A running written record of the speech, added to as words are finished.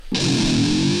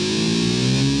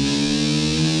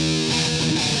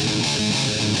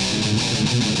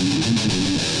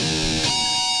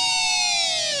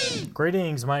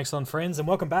Greetings, my excellent friends, and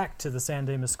welcome back to the San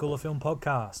Dimas School of Film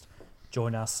podcast.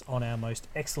 Join us on our most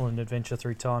excellent adventure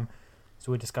through time as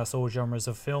we discuss all genres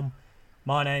of film.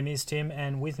 My name is Tim,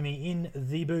 and with me in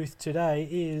the booth today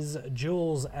is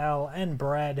Jules, Al, and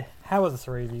Brad. How are the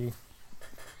three of you?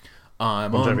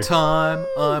 I'm on time.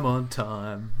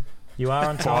 You are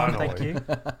on time, thank you.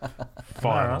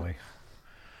 Finally.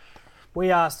 We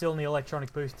are still in the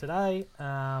electronic booth today,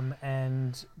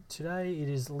 and today it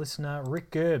is listener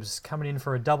Rick Gerbs coming in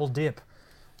for a double dip,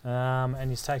 and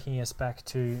he's taking us back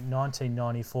to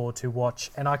 1994 to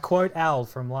watch, and I quote Al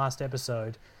from last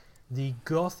episode, the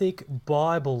Gothic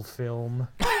Bible film,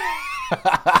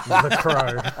 The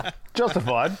Crow.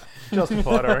 Justified,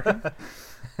 I reckon.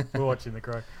 We're watching The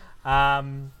Crow.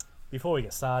 Before we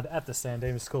get started, at the San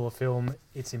Dimas School of Film,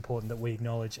 it's important that we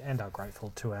acknowledge and are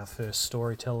grateful to our first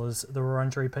storytellers, the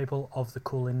Wurundjeri people of the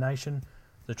Kulin Nation,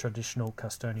 the traditional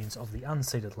custodians of the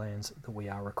unceded lands that we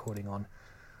are recording on.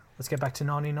 Let's get back to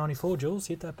 1994, Jules.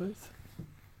 Hit that booth.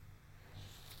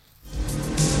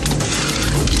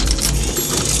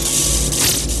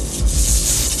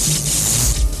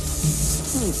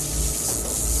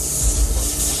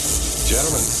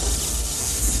 Gentlemen,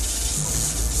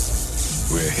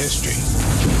 we're history.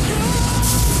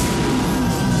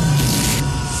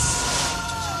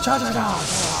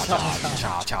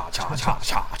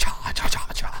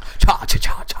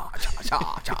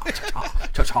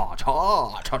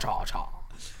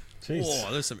 Jeez.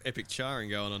 Oh, there's some epic charring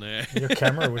going on there. Your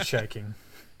camera was shaking.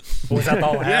 Or was that the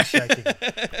whole house shaking?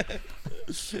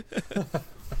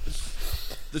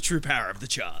 The true power of the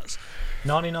chars.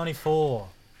 1994.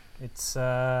 It's,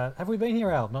 have we been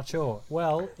here, Al? Not sure.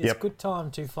 Well, it's a good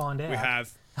time to find out. We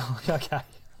have. Okay.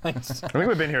 Thanks. I think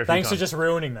we've been here a few Thanks for times. just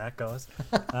ruining that, guys.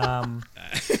 But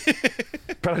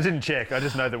I didn't check. I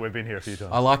just know that we've been here a few times.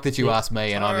 I like that you asked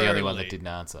me and I'm the only one Totally. that didn't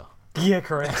answer. Yeah,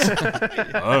 correct.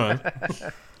 Alright.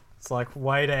 It's like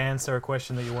way to answer a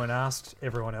question that you weren't asked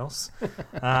everyone else.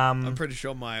 I'm pretty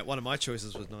sure one of my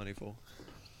choices was 94.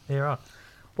 Yeah, right.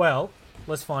 Well,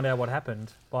 let's find out what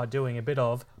happened by doing a bit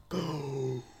of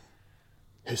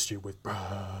History with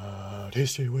Brad,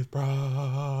 History with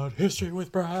Brad, History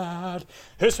with Brad,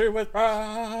 History with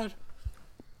Brad.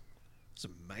 It's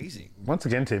amazing. Once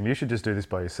again, Tim, you should just do this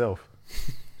by yourself.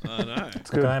 I know.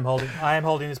 It's good. I am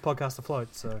holding this podcast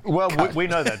afloat, so Well, we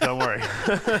know that. Don't worry.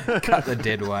 Cut the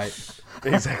dead weight.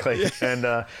 Exactly.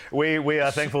 And we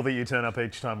are thankful that you turn up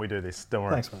each time we do this. Don't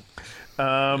worry. thanks, mate.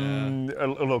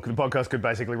 Look, the podcast could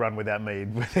basically run without me,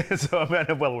 so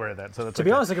I'm well aware of that. So that's To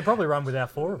be honest, I could probably run without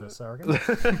four of us, I reckon.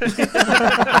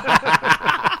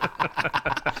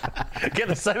 Get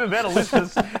the same amount of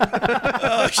listeners.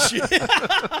 Oh, shit.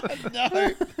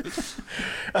 No.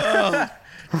 Oh,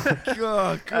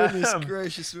 God, goodness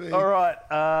gracious me. All right,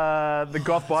 the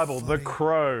Goth Bible, The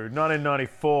Crow,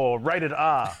 1994, rated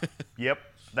R. Yep,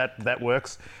 that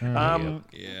works.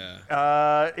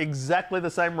 Yeah. Exactly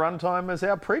the same runtime as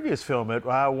our previous film at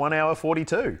 1 hour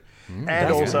 42, and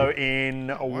that's also in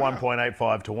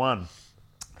 1.85 to 1.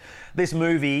 This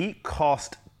movie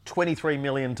cost $23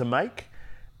 million to make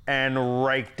and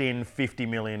raked in $50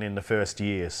 million in the first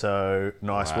year. So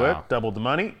nice work, doubled the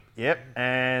money. Yep,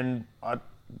 and I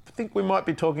think we might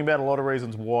be talking about a lot of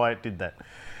reasons why it did that.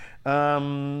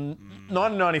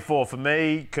 1994 for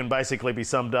me can basically be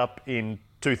summed up in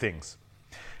two things,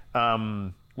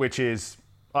 which is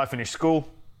I finished school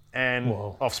and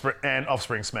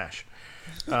Offspring Smash.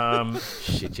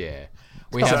 Shit, yeah.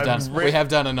 We have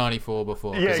done a 94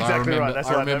 before. 'cause Yeah, exactly right. That's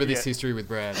I right. remember Yeah. this history with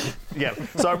Brad. Yeah,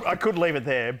 so I could leave it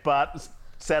there, but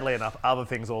sadly enough, other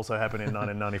things also happened in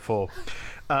 1994.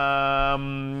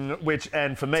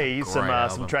 And for me, some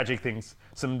album. tragic things.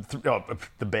 The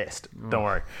best. Don't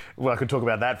worry. Well, I could talk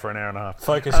about that for an hour and a half.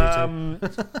 Focus, you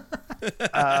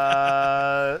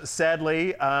two.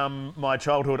 Sadly, my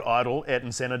childhood idol,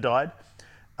 Ayrton Senna, died.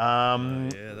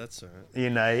 Yeah, that's all right.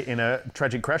 In a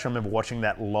tragic crash. I remember watching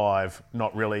that live,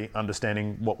 not really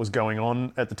understanding what was going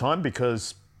on at the time,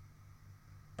 because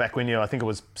back when I think it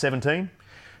was 17,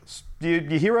 your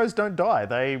heroes don't die.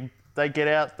 They get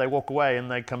out, they walk away, and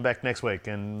they come back next week.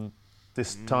 And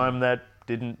this time that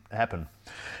didn't happen.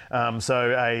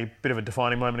 So a bit of a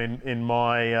defining moment in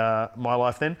my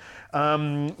life then.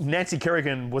 Nancy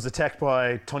Kerrigan was attacked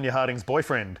by Tonya Harding's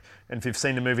boyfriend. And if you've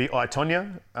seen the movie I,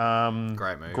 Tonya,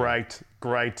 Great movie.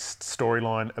 Great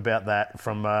storyline about that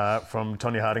from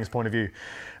Tonya Harding's point of view.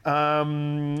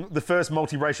 The first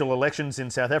multiracial elections in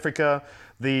South Africa.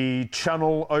 The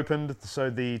channel opened, so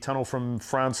the tunnel from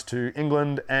France to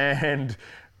England. And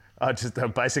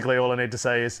basically all I need to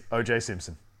say is O.J.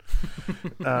 Simpson.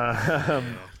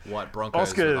 White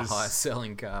Broncos were the Oscars. highest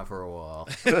selling car for a while.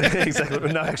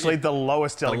 Exactly. No, actually, the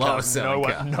lowest selling car. lowest selling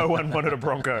car. No one wanted a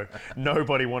Bronco.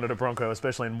 Nobody wanted a Bronco,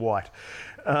 especially in white.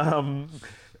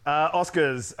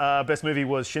 Oscars. Best movie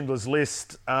was Schindler's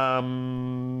List.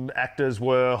 Actors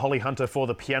were Holly Hunter for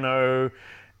The Piano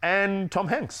and Tom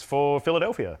Hanks for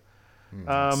Philadelphia.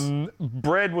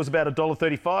 Bread was about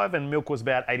 $1.35 and milk was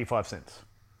about 85 cents.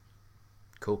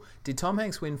 Cool. Did Tom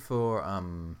Hanks win for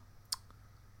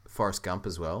Forrest Gump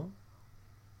as well?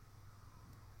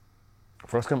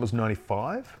 Forrest Gump was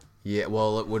 95? Yeah,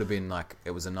 well, it would have been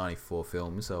it was a 94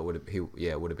 film, so it would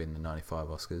have been the 95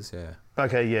 Oscars, yeah.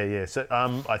 Okay, yeah. So,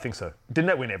 I think so. Didn't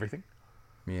that win everything?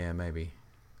 Yeah, maybe.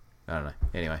 I don't know.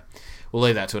 Anyway, we'll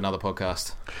leave that to another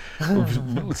podcast.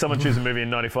 Someone choose a movie in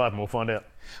 95 and we'll find out.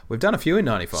 We've done a few in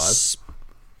 95.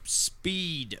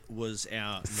 Speed was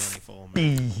our 94.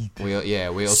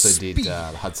 We also did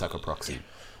the Hudsucker Proxy.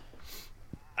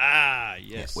 Ah,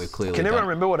 yes. We've clearly Can everyone done.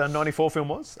 remember what a 94 film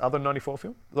was? Other 94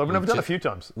 film? Like, we've done a few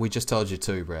times. We just told you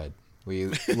two, Brad. We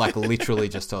literally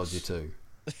just told you two.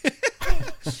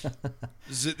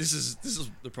 This is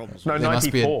the problem. No, There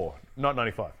must be 94, not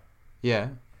 95. Yeah.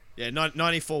 Yeah,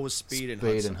 94 was Speed and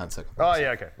Speed Hudson. and Hudsucker Oh, Proxy. yeah,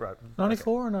 okay, right.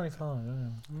 94 or 95?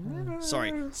 Yeah.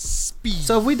 Sorry, Speed.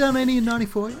 So have we done any in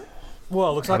 94 yet?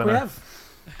 Well, it looks like don't we know. have.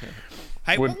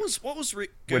 Hey, We're- what was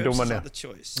Rick we're doing Gervais' one now. other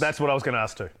choice? That's what I was going to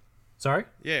ask too. Sorry?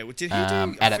 Yeah, well, did he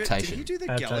do Adaptation. Did he do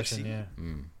the Adaptation, Galaxy?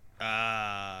 yeah.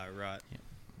 Ah, right.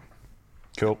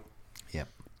 Cool. Yep.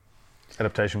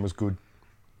 Adaptation was good.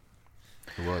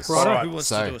 It was. Right. Alright, Who wants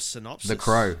so, to do a synopsis? The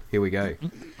Crow. Here we go.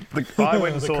 I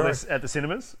went and The saw Crow. this at the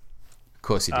cinemas, Of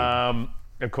course you did.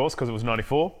 of course, because it was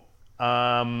 94.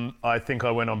 I think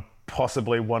I went on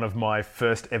possibly one of my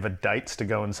first ever dates to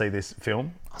go and see this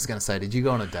film. I was going to say, did you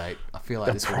go on a date? I feel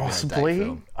like this would have been a date Possibly,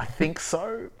 film. I think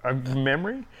so.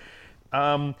 Memory.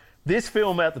 This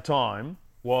film at the time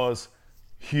was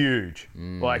huge.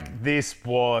 Like, this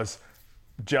was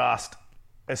just,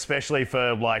 especially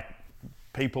for like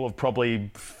people of probably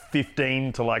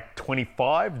 15 to like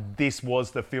 25, this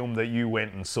was the film that you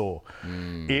went and saw.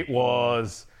 It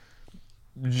was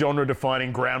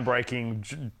genre-defining,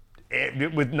 groundbreaking.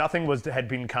 With nothing had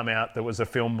been come out that was a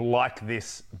film like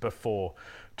this before,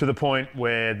 to the point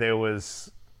where there was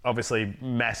obviously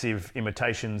massive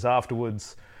imitations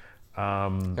afterwards. There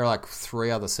are like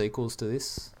 3 other sequels to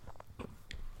this.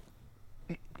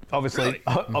 Obviously,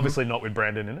 obviously not with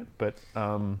Brandon in it, but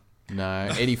No,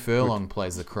 Eddie Furlong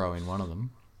plays the Crow in one of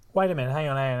them. Wait a minute, hang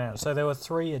on. So there were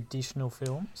 3 additional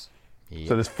films? Yeah.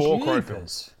 so there's 4 Crow Jeepers.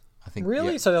 films. I think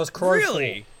Really? Yeah, So there was Crow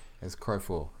Really? it's Crow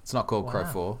 4. It's not called Crow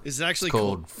 4. Is it actually It's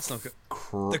called It's not co-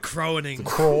 Crow. the Crowaning.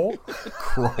 4.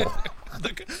 Crow.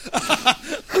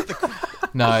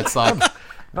 No, it's like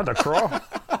Not the Crow.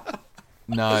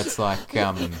 no, it's like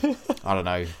I don't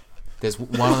know. There's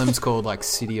one of them's called like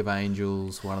City of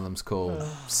Angels. One of them's called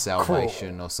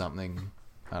Salvation or something.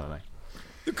 I don't know.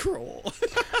 The Crawl.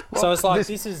 So it's like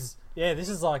this- this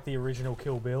is like the original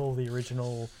Kill Bill, the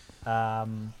original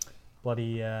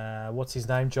bloody what's his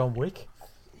name, John Wick.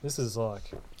 This is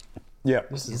like Yeah.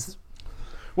 this is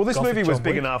Well, this Gothic movie was John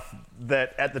big Wick. enough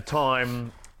that at the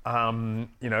time,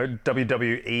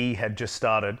 WWE had just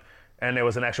started, and there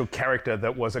was an actual character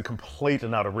that was a complete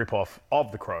and utter rip-off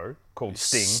of The Crow called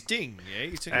Sting. Sting, yeah.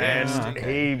 You took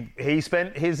And he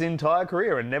spent his entire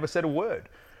career and never said a word.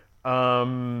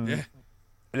 Yeah.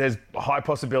 There's a high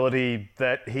possibility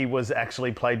that he was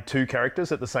actually played 2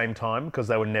 characters at the same time because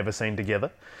they were never seen together.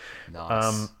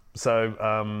 Nice.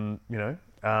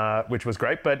 Which was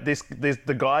great. But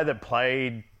the guy that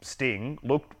played Sting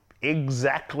looked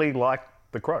exactly like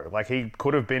the Crow. Like, he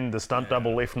could have been the stunt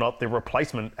double, if not the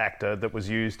replacement actor that was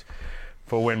used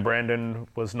for when Brandon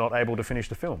was not able to finish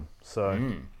the film. So,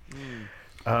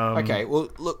 Okay, well,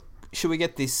 look, should we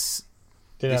get this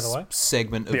get out of the way.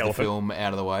 segment of the elephant. film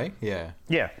out of the way? Yeah.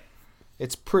 yeah.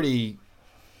 It's pretty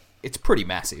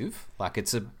massive. Like,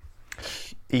 it's a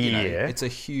it's a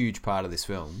huge part of this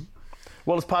film.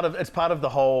 Well, it's part of the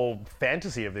whole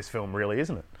fantasy of this film, really,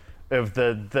 isn't it? Of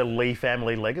the Lee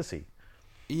family legacy.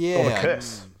 Yeah. Or the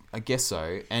curse. I guess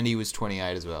so. And he was 28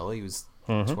 as well. He was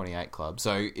 28 club.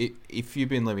 So if you've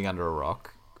been living under a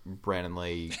rock, Brandon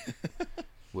Lee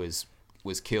was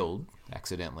killed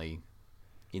accidentally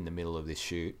in the middle of this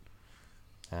shoot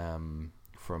from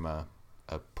a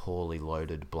poorly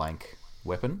loaded blank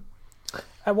weapon.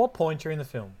 At what point during the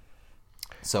film?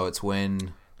 So it's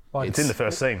when Like, It's in the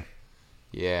first scene.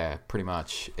 yeah, pretty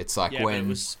much. It's like Yeah, but when it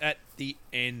was at the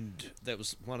end. That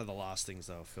was one of the last things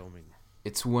they were filming.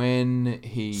 it's when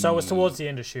he. so it's towards the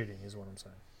end of shooting, is what I'm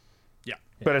saying. Yeah.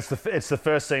 But it's the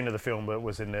first scene of the film that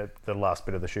was in the last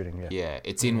bit of the shooting. Yeah. Yeah,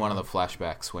 it's in one of the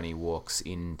flashbacks when he walks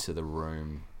into the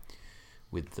room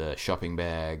with the shopping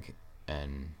bag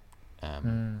and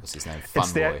what's his name?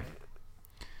 Funboy.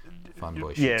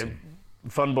 Funboy shoots him.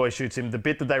 Funboy shoots him. The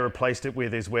bit that they replaced it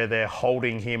with is where they're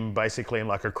holding him basically in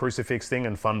like a crucifix thing,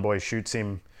 and Funboy shoots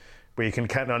him, where you can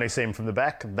only see him from the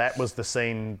back. That was the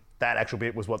scene. That actual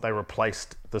bit was what they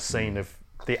replaced the scene of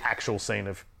the actual scene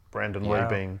of Brandon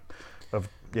Lee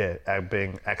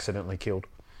being accidentally killed.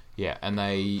 Yeah, and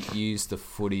they used the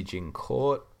footage in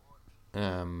court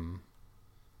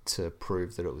to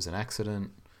prove that it was an accident,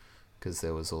 because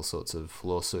there was all sorts of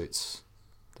lawsuits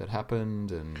that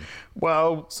happened, and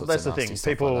that's the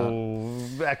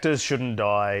thing. Actors shouldn't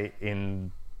die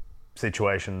in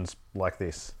situations like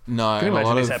this. No, can you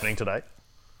imagine this happening today?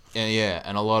 Yeah,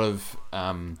 and a lot of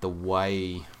the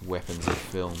way weapons are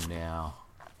filmed now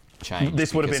changed.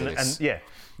 This would have been,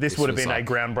 this would have been like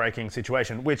a groundbreaking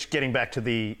situation. Which, getting back to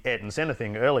the Ayrton Senna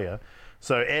thing earlier,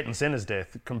 so Ayrton Senna's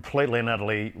death completely and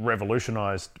utterly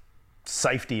revolutionised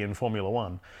safety in Formula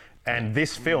One, and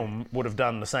this film would have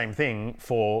done the same thing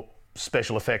for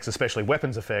special effects, especially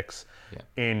weapons effects,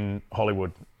 in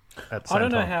Hollywood. At the same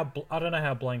time. I don't know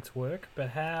how blanks work, but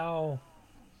how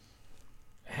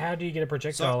do you get a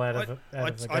projectile out of a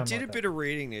gun? I did a bit of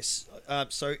reading this.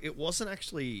 So it wasn't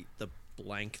actually the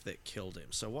blank that killed him.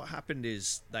 So what happened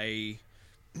is they,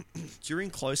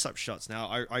 during close-up shots. Now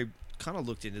I kind of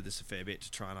looked into this a fair bit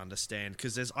to try and understand,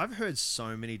 because I've heard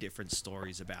so many different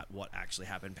stories about what actually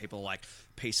happened. People are like,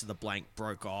 piece of the blank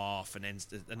broke off, and then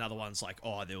another one's like,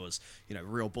 oh, there was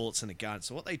real bullets in the gun.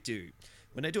 So what they do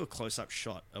when they do a close-up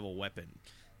shot of a weapon,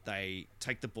 they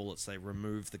take the bullets, they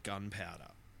remove the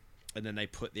gunpowder, and then they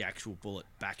put the actual bullet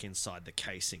back inside the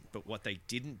casing. But what they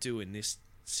didn't do in this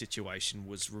situation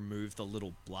was remove the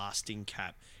little blasting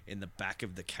cap in the back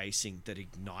of the casing that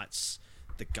ignites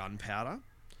the gunpowder.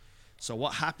 So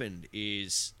what happened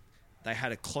is they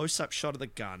had a close-up shot of the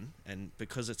gun, and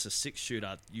because it's a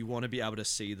 6-shooter, you want to be able to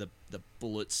see the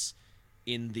bullets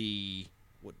in the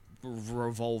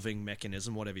revolving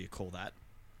mechanism, whatever you call that,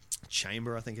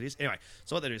 chamber, I think it is. Anyway,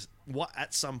 so what that is, what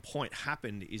at some point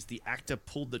happened is the actor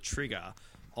pulled the trigger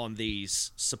on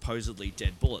these supposedly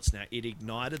dead bullets. Now, it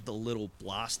ignited the little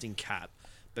blasting cap,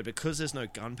 but because there's no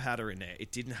gunpowder in there,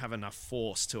 it didn't have enough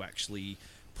force to actually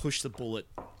push the bullet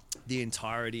the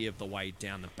entirety of the way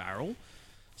down the barrel.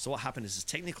 So what happened is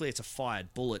technically it's a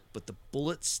fired bullet, but the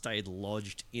bullet stayed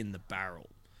lodged in the barrel,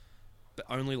 but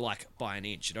only like by an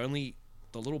inch.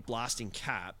 The little blasting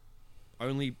cap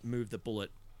only moved the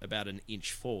bullet about an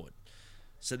inch forward.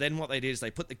 So then what they did is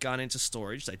they put the gun into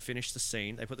storage. They'd finished the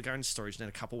scene. They put the gun into storage. And then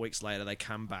a couple of weeks later, they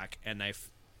come back and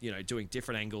they've, doing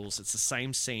different angles. It's the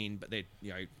same scene, but they're,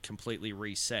 completely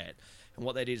reset. And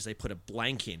what they did is they put a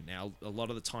blank in. Now, a lot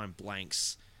of the time,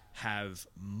 blanks have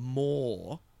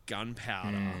more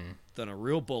gunpowder than a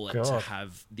real bullet to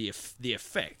have the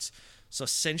effect. So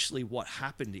essentially what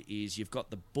happened is you've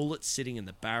got the bullet sitting in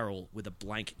the barrel with a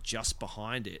blank just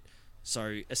behind it.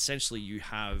 So essentially you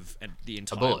have the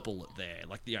entire bullet there.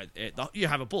 Like, you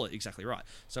have a bullet, exactly right.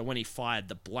 So when he fired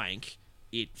the blank,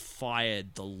 it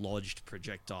fired the lodged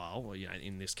projectile, or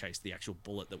in this case the actual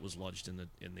bullet that was lodged in the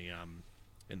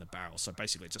barrel. So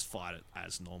basically it just fired it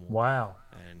as normal. Wow.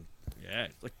 And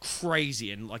like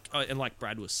crazy, and like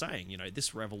Brad was saying,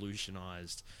 this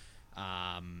revolutionized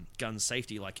gun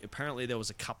safety. Like, apparently there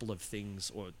was a couple of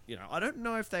things, or I don't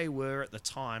know if they were at the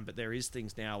time, but there is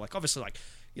things now, like obviously like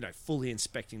fully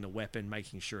inspecting the weapon,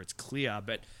 making sure it's clear,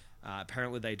 but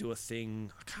apparently they do a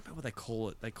thing, I can't remember what they call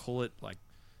it. They call it like,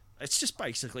 it's just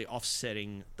basically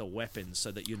offsetting the weapon so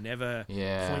that you're never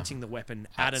pointing the weapon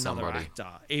at another actor,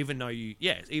 even though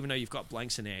you've got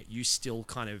blanks in there, you still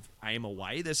kind of aim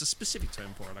away. There's a specific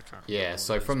term for it. I can't remember. Yeah,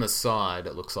 so from the side,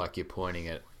 it looks like you're pointing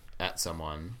it at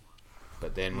someone,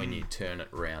 but then when you turn it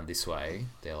around this way,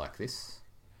 they're like this.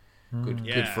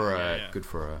 Good for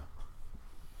a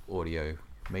audio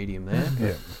medium there.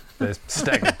 Yeah, they're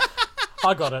staggered.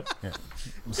 I got it. Yeah,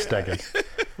 staggered.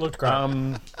 Looked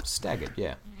great. Staggered,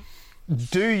 yeah.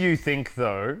 Do you think,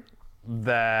 though,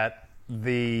 that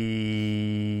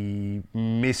the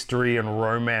mystery and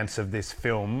romance of this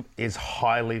film is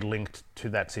highly linked to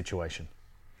that situation?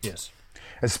 Yes.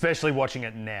 Especially watching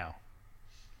it now,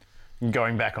 and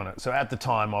going back on it. So at the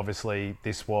time, obviously,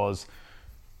 this was...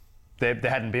 There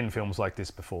hadn't been films like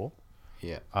this before.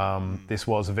 Yeah. This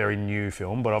was a very new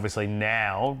film, but obviously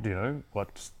now,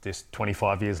 what's this,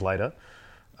 25 years later...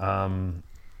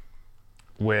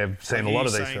 we've seen a lot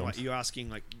of these films. Like, you're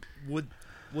asking, like, would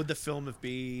the film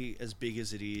be as big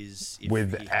as it is if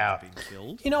without he had been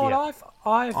killed? You know what?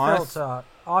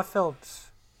 I felt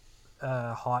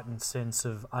a heightened sense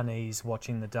of unease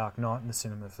watching The Dark Knight in the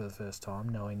cinema for the first time,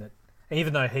 knowing that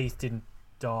even though Heath didn't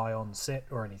die on set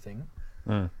or anything,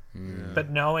 but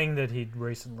knowing that he'd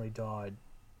recently died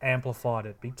amplified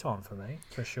it big time for me,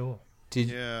 for sure.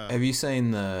 Have you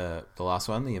seen the last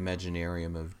one, The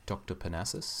Imaginarium of Dr.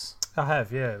 Parnassus? I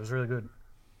have, yeah. It was really good.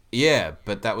 Yeah,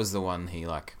 but that was the one he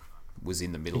was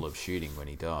in the middle of shooting when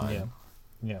he died.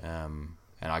 Yeah.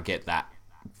 And I get that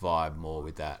vibe more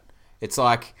with that. It's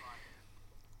like,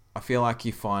 I feel like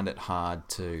you find it hard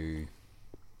to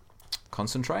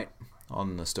concentrate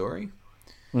on the story.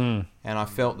 And I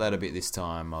felt that a bit this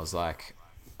time. I was like,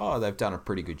 oh, they've done a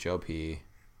pretty good job here.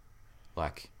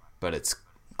 But it's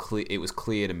clear. It was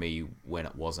clear to me when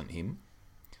it wasn't him.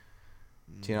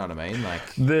 Do you know what I mean?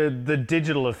 The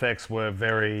digital effects were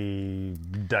very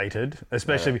dated,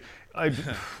 especially.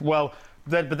 But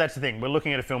that's the thing. We're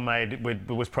looking at a film made with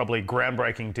was probably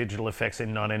groundbreaking digital effects in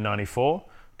 1994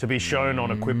 to be shown on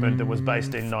equipment that was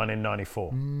based in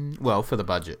 1994. Well, for the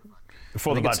budget.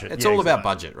 For the budget, it's all about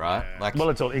budget, right?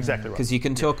 It's all exactly right. Because you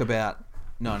can talk about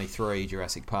 93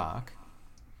 Jurassic Park,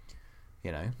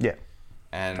 you know. Yeah.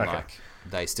 And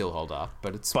they still hold up,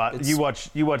 but it's you watch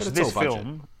this all budget.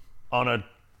 film on a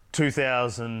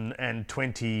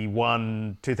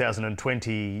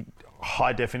 2020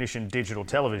 high definition digital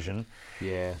television.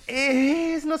 Yeah,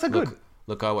 it's not so good.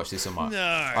 Look, I watched this on my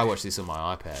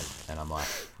iPad, and I'm like,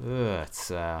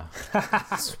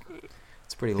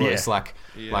 it's pretty loose. Yeah.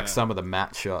 Like some of the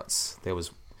matte shots, there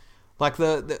was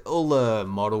all the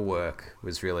model work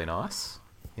was really nice.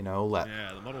 You know, all that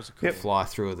the models are cool. fly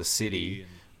through of the city,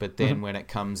 but then when it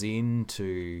comes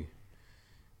into,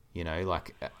 you know,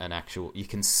 like an actual, you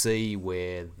can see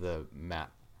where the mat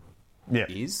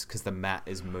is, because the mat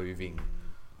is moving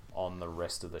on the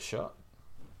rest of the shot.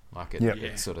 Like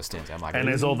it sort of stands out. And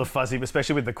there's all the fuzzy,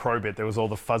 especially with the crow bit, there was all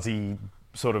the fuzzy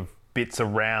sort of bits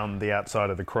around the outside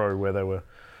of the crow where they were.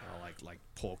 Oh, like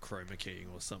poor chroma keying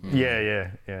or something.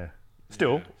 Yeah.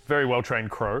 Still, very well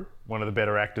trained crow, one of the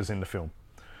better actors in the film.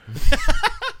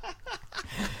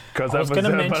 Because I was going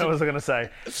to say,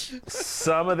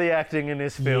 some of the acting in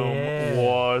this film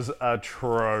was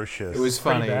atrocious. It was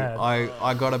funny. bad.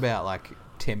 I got about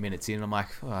 10 minutes in, and I'm like,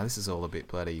 oh, this is all a bit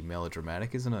bloody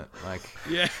melodramatic, isn't it?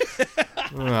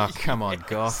 Oh, come on,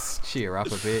 goths, cheer up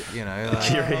a bit, you know.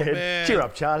 Cheer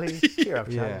up, Charlie. Cheer up,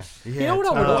 Charlie. Yeah. You know what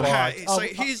I would have Okay,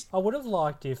 liked? so I would have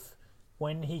liked if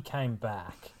when he came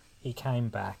back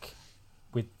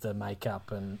with the makeup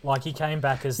and he came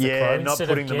back as the crow not instead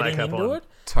putting of the getting makeup into on. it.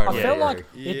 Totally I felt agree. like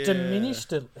it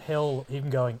diminished it. Hell, him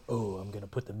going, oh, I'm going to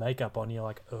put the makeup on. You're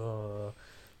like, oh,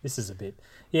 this is a bit.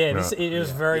 Yeah, it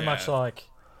was very much like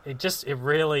it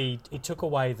took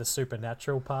away the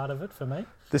supernatural part of it for me.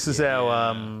 This is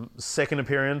our second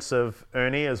appearance of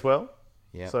Ernie as well.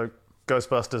 Yeah. So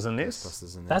Ghostbusters in this.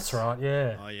 Ghostbusters in this. That's right.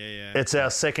 Yeah. Oh yeah. It's our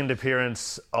second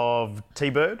appearance of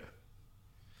T-Bird.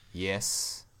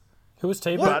 Yes. Who was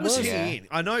T-Bird? What was he Yeah. in?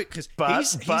 I know because But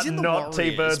he's in the not Warriors,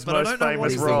 T-Bird's but I most don't know what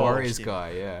famous He's he the role. Warriors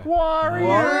guy, yeah.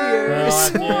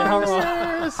 Warriors. Right, yeah, all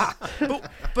right.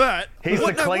 But He's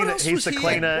what- the no, what cleaner. else He's was the he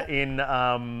cleaner in?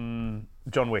 in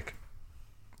John Wick.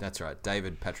 That's right,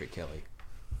 David Patrick Kelly.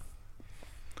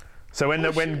 So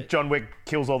when John Wick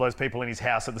kills all those people in his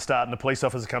house at the start, and the police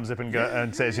officer comes up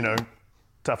and says, you know,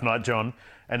 tough night, John,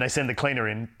 and they send the cleaner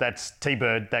in. That's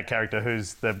T-Bird, that character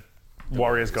who's the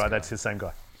Warriors guy. That's his same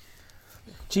guy.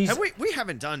 Jeez. We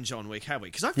haven't done John Wick, have we?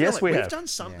 Because I feel Yes, like we we've have. done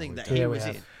something that Yeah, he we was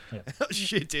have. in. Yeah. Oh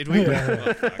shit, did we?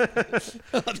 Oh, fuck.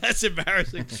 Oh, that's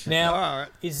embarrassing. Now, all right.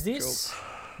 is this...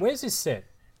 Where's this set?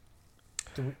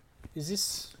 Is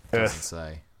this... Doesn't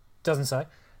say. Doesn't say.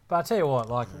 But I tell you what,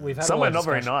 we've had Somewhere a lot not of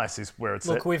very discussion- nice is where it's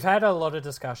Look, at. we've had a lot of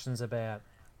discussions about,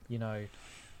 you know,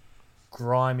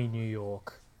 grimy New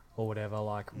York or whatever,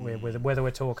 whether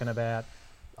we're talking about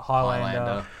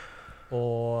Highlander.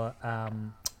 Or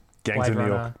Gangs Blade of New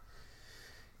York. Runner,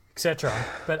 etc.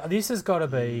 But this has got to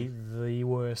be the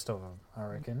worst of them, I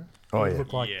reckon. Oh, They yeah.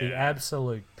 look like the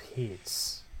absolute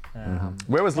pits.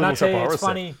 Where was And I Little tell Shop you, of Horrors it's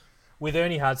funny with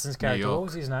Ernie Hudson's character. York. What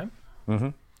was his name?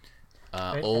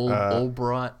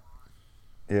 Albright.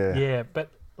 set? Yeah, but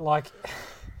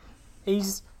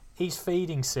he's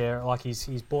feeding Sarah,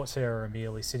 he's bought Sarah a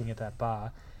meal. He's sitting at that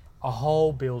bar. A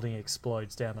whole building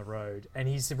explodes down the road, and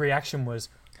his reaction was,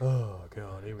 "Oh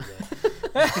God, here we go."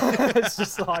 It's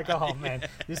just like, oh man,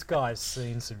 this guy's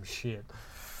seen some shit.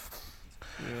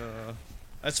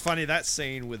 That's funny. That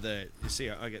scene with you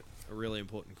see, I get a really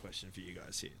important question for you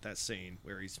guys here. That scene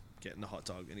where he's getting the hot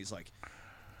dog and he's like,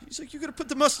 you got to put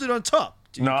the mustard on top.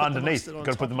 Do you No, put the underneath. mustard on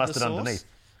Gotta put top the of mustard sauce? underneath.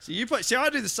 See, I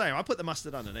do the same. I put the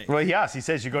mustard underneath. Well, he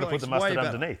says you've got to Well, put the it's way mustard better.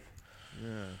 underneath.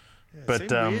 Yeah, But, it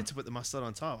seemed weird to put the mustard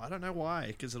on top. I don't know why,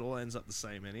 because it all ends up the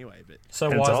same anyway. But So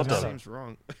It's why hot is dog. it seems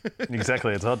wrong.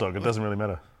 exactly, it's a hot dog. It doesn't really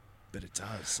matter. But it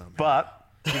does somehow. But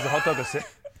is a hot dog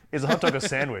is a hot dog a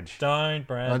sandwich? Don't,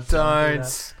 Brad. I do that.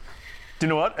 don't. Do you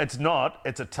know what? It's not.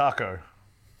 It's a taco.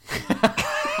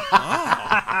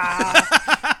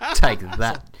 Take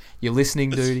that. You're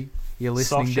listening, Duty. You're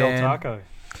listening, Soft shell Dan. taco.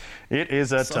 It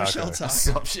is a Soft taco. shell taco.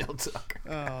 Soft shell taco.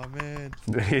 Oh man.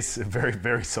 It is a very,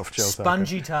 very soft shell taco.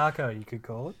 Spongy taco, you could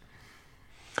call it.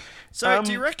 So,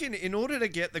 do you reckon, in order to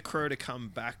get the crow to come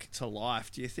back to life,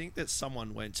 do you think that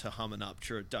someone went to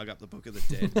Huminuptra, dug up the Book of the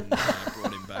Dead, and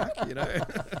brought him back? You know,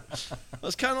 I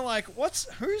was kind of like,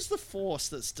 who's the force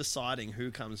that's deciding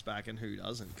who comes back and who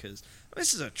doesn't? Because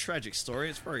this is a tragic story.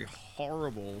 It's very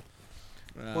horrible.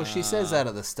 Well, she says that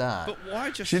at the start. But why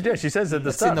just? She says at the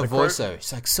It's start. in the crow- voiceover.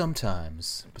 She's like,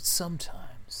 sometimes, but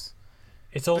sometimes.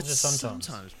 It's all but just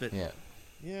sometimes. but Yeah.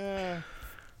 yeah,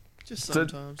 just The,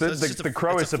 sometimes. the, So it's the, just a- the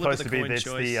crow it's is a flip of supposed to the be coin this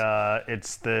choice.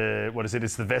 it's the what is it?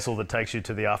 It's the vessel that takes you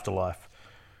to the afterlife.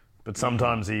 But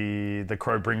sometimes the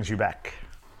crow brings you back.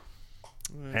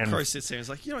 And Crow sits there and is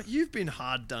like, you know, you've been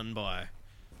hard done by.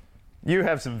 you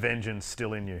have some vengeance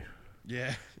still in you.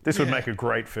 Yeah. This would Yeah. make a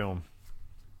great film.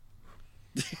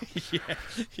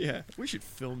 Yeah. We should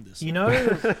film this. You know,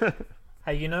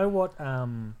 hey, you know what?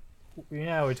 You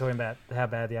know, we're talking about how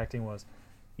bad the acting was.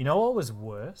 You know what was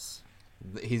worse?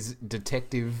 His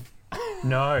detective.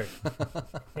 No,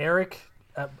 Eric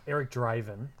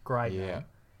Draven, great Yeah. name.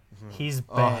 His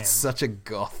Oh, band, it's such a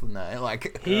goth name.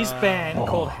 Like, his band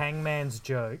called Hangman's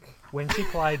Joke. When she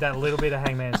played that little bit of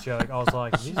Hangman's Joke, I was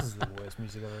like, "This is the worst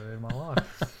music I've ever heard in my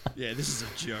life." Yeah, this is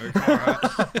a joke. All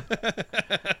right.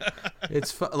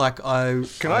 it's like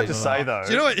Can I just say though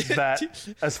Do you know what- that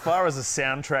as far as the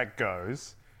soundtrack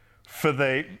goes, for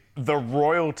the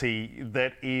royalty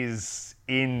that is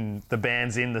in the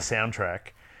bands in the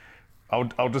soundtrack,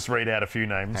 I'll just read out a few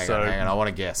names. Oh, Hang on. I want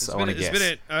to guess. I want to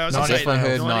guess. I was Nine gonna Inch say, Nails.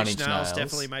 Heard Nine Nine Inch Inch Nails Nails.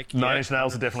 definitely make. Nine yeah. Inch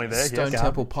Nails are definitely there. Stone yes.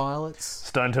 Temple Pilots.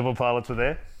 Stone Temple Pilots were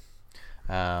there.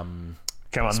 Um,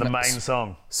 Come on, the main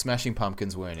song. Smashing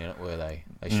Pumpkins weren't in it, were they?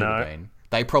 They should No. have been.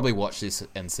 They probably watched this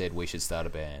and said we should start a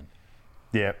band.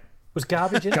 Yeah. Was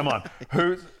Garbage in it? Come on.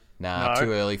 Who's? Nah, No.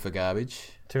 too early for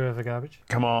garbage. Two of the Garbage.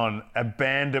 Come on. A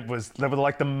band that they were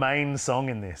like the main song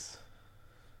in this.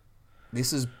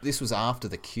 This was after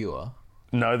The Cure.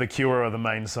 No, The Cure are the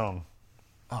main song.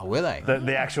 Oh, were they?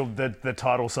 The actual the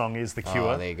title song is The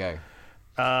Cure. Oh, there you go.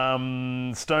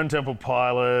 Stone Temple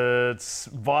Pilots,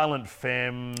 Violent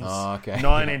Femmes, Oh, okay.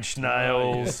 Nine Inch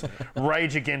Nails,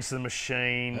 Rage Against the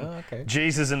Machine, Oh, okay.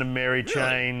 Jesus and the Mary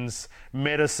Chains,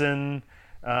 Medicine,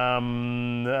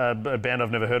 a band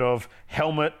I've never heard of,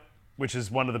 Helmet, which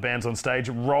is one of the bands on stage,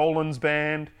 Roland's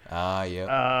band, Ah, yeah.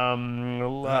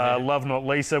 Love Not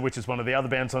Lisa, which is one of the other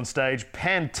bands on stage,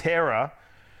 Pantera.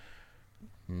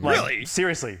 Like, Really?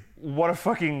 Seriously, what a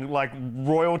fucking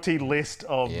royalty list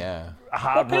of yeah.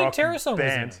 hard What rock Pantera song was in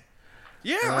bands. it?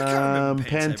 Yeah, I can't remember.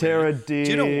 Pantera did.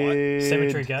 Do you know what?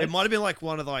 Cemetery Gates. It might have been like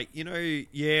one of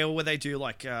the, where they do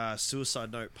like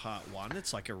Suicide Note Part 1.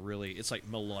 It's like it's like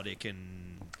melodic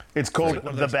and It's called like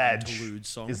one of The those Badge. interlude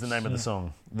songs. Is the name of the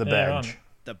song? The Yeah, Badge. right.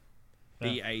 the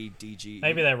B-A-D-G.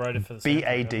 Maybe they wrote it for the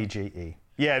soundtrack. BADGE.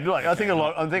 Yeah, I think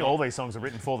I think all these songs are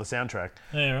written for the soundtrack.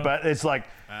 Yeah, right. But it's like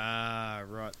Ah,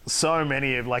 right. so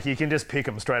many of you can just pick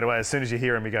them straight away. As soon as you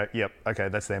hear them, you go, "Yep, okay,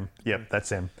 that's them. Yep, that's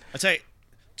them." I tell you,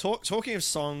 talking of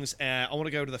songs, I want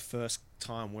to go to the first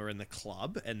time we're in the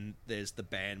club and there's the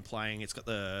band playing. It's got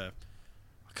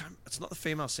it's not the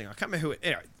female singer. I can't remember who it.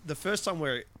 Anyway, the first time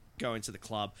we're going to the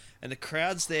club and the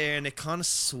crowd's there and they're kind of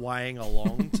swaying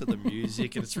along to the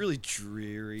music and it's really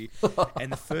dreary.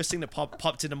 And the first thing that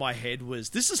popped into my head was,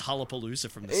 this is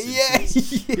Hullapalooza from The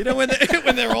Simpsons. Yeah. You know, when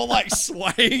they're all like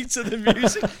swaying to the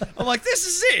music, I'm like, this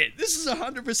is it. This is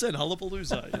 100%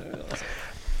 Hullapalooza. You know?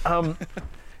 I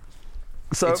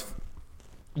was like,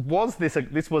 So,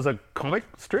 this was a comic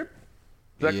strip?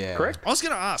 Is that Yeah. correct? I was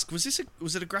going to ask, was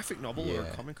it a graphic novel or a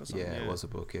comic or something? Yeah, it was a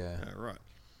book, yeah. Yeah, right.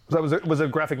 So was it a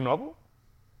graphic novel?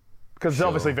 Because it's Sure.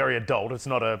 obviously very adult. It's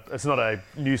not a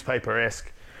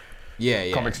newspaper-esque. Yeah,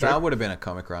 yeah. Comic strip? That would have been a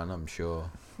comic run, I'm sure.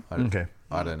 Okay.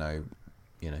 I don't know,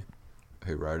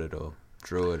 who wrote it or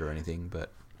drew it or anything,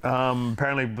 but...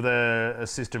 Apparently, the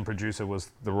assistant producer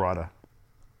was the writer.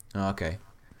 Oh, okay.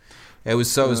 It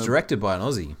was directed by an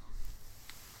Aussie,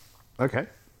 Okay.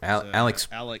 Alex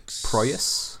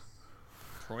Proyas.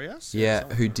 Proyas? Yeah,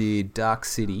 something. who did Dark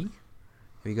City.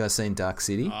 Have you guys seen Dark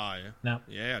City? Oh, yeah. No.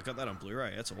 Yeah, I got that on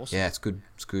Blu-ray. That's awesome. Yeah, it's good.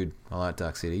 It's good. I like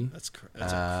Dark City. That's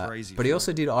a crazy But he film.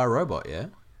 also did iRobot, yeah?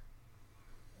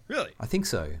 Really? I think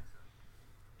so.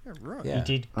 Yeah, right. Yeah. He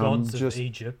did Gods just- of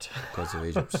Egypt. Gods of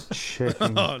Egypt.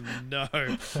 Checking. Oh no.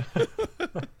 Yeah,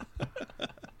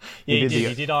 he did did. the-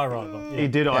 He did iRobot. He Yeah.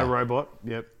 did Yeah. iRobot.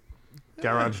 Yep.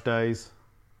 Garage Days.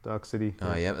 Dark City.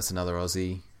 Oh yeah, that's another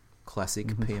Aussie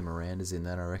classic. Pia Miranda's in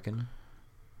that, I reckon.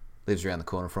 Lives around the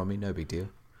corner from me, no big deal.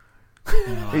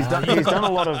 He's done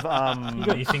a lot of You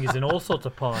got your fingers in all sorts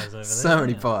of pies over there. So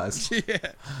many haven't you?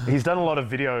 pies. he's done a lot of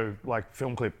video like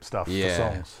film clip stuff Yeah.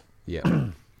 for songs. Yeah.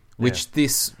 Which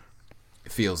this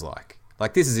feels like.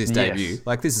 Like this is his Yes. debut.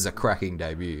 Like this is a cracking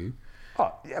debut.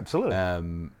 Oh, yeah, absolutely.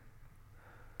 And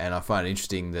I find it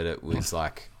interesting that it was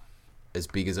like as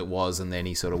big as it was, and then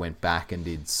he sort of went back and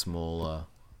did smaller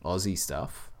Aussie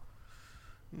stuff.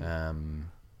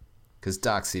 Because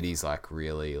Dark City's like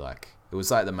really like it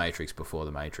was like the Matrix before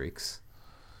the Matrix,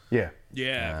 yeah.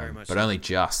 Yeah, very much. but only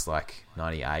just like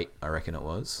 98, I reckon it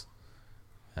was.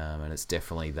 And it's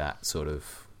definitely that sort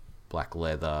of black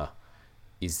leather.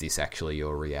 Is this actually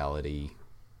your reality?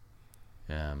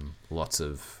 Lots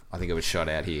of, I think it was shot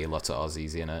out here. Lots of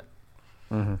Aussies in it.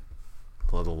 Mm-hmm.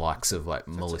 A lot of the likes of like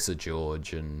Melissa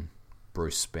George and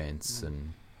Bruce Spence,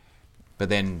 but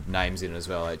then names in it as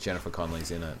well. Like Jennifer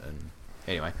Connelly's in it, and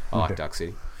anyway, I like Dark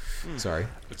City. Sorry,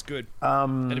 It's good.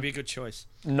 That'd be a good choice.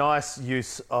 Nice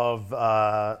use of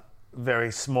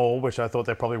very small, which I thought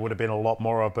there probably would have been a lot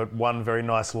more of, but one very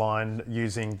nice line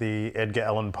using the Edgar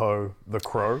Allan Poe, The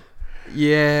Crow.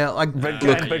 yeah, like But,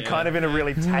 look, but kind of in a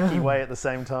really tacky way at the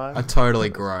same time. I totally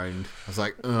groaned. I was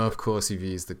like, oh, of course you've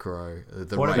used the Crow.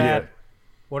 The What Raven. about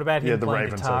what about him Yeah, the playing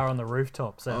Raven guitar song. on the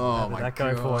rooftops? Oh, How did my that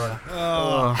go for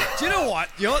God. you? Do you know what?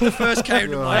 You know what the first came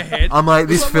to my head? I'm like,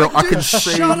 this I'm film. like, I can dude,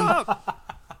 see. Shut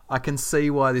up! I can see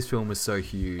why this film was so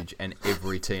huge, and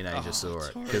every teenager saw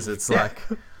it because it's like,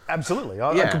 Absolutely.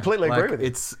 I yeah, completely like, agree with you.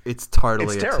 It's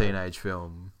totally It's a terrible. teenage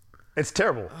film. It's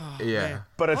terrible. Yeah,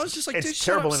 But I it's, was just like, it's dude,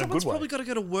 terrible shut up. in a good Someone's way. probably got to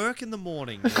go to work in the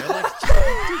morning. You know? Like,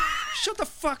 dude, shut the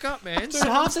fuck up, man. Dude,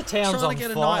 half the town's trying on to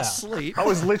get a fire. night's sleep. I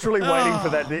was literally waiting for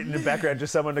that in the background,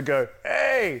 just someone to go,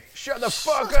 "Hey, shut the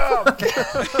fuck up!"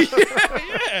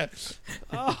 Yeah.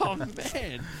 Oh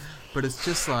man. but it's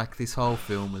just like this whole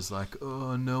film is like,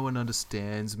 oh, no one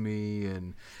understands me,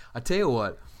 and I tell you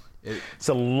what, It's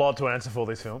a lot to answer for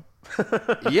this film.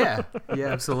 yeah,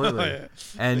 absolutely. Yeah.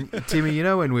 And Timmy, you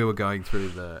know when we were going through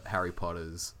the Harry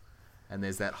Potters, and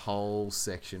there's that whole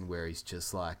section where he's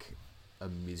just like a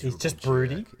miserable. just jerk.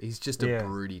 broody? He's just a Yeah.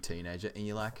 broody teenager, and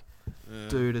you're like,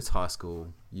 dude, it's high school.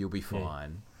 You'll be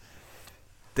fine.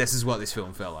 This is what this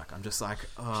film felt like. I'm just like,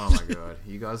 oh my god,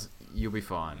 you guys, you'll be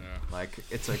fine. Like,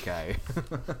 it's okay.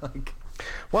 like,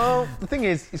 Well, the thing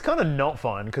is, he's kind of not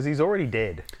fine because he's already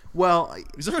dead. well,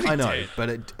 He's already I know, dead. but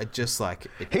it just like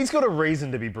He's got a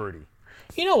reason to be broody.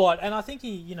 You know what? And I think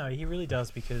he really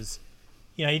does because,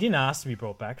 he didn't ask to be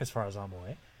brought back, as far as I'm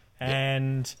aware,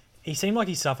 and he seemed like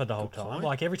he suffered the whole time. point.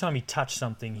 Like every time he touched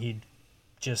something, he'd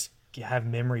just have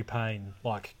memory pain,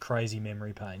 like crazy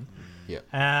memory pain. yeah.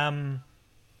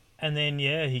 And then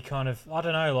he kind of, I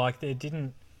don't know, like there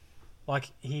didn't,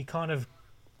 like he kind of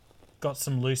got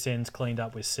some loose ends cleaned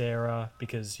up with Sarah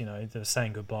because they were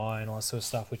saying goodbye and all that sort of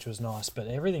stuff, which was nice. But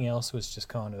everything else was just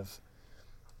kind of,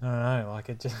 I don't know, like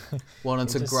it just. Well, and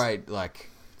it's it a just-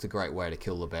 great way to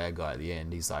kill the bad guy at the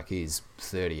end. He's like, here's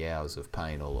 30 hours of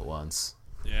pain all at once.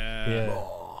 Yeah. Yeah.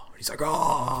 Oh, he's like,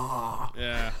 oh,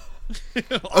 Yeah.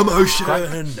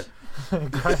 emotion.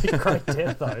 great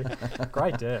death though.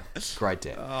 Great death. Great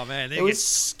death. Oh man, they It get was-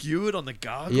 skewered on the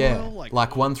gargoyle. Yeah,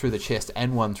 Like one through the chest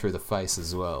and one through the face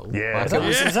as well. Yeah. Like, it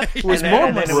was, Is that- it was And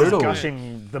more then it brutal. was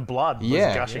gushing, the blood was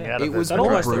Yeah. gushing Yeah. out It of was That more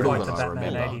almost looked brutal like the than I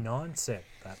Batman remember. '89 set.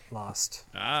 That last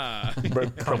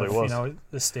Probably was.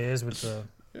 the stairs with the.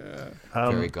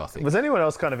 Very gothic. Was anyone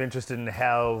else kind of interested in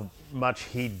how much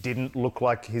he didn't look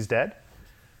like his dad?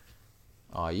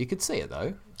 Oh, you could see it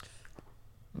though.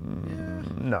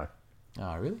 No.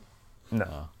 Oh, really? No.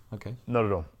 Oh, okay. Not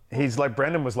at all. He's like,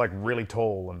 Brandon was like really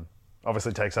tall and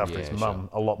obviously takes after Yeah, his mum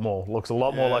a lot more. Looks a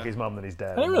lot more like his mum than his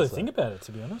dad. I didn't really So, think about it,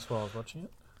 to be honest, while I was watching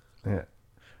it. Yeah.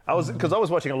 Because I was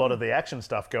watching a lot of the action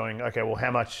stuff going, okay, well,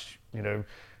 how much,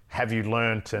 have you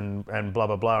learnt and blah,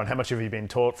 blah, blah, and how much have you been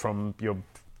taught from your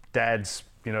dad's,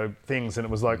 things? And it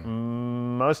was like,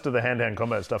 most of the hand-to-hand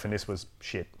combat stuff in this was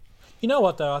shit. You know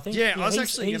what though? I think Yeah, I was he's,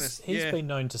 actually he's, gonna- he's yeah. been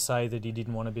known to say that he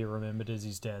didn't want to be remembered as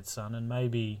his dad's son, and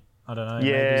maybe I don't know.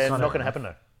 Yeah, maybe it's kind not of, going to happen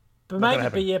though. But not gonna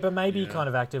maybe, happen. but maybe he kind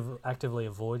of actively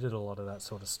avoided a lot of that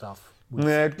sort of stuff. With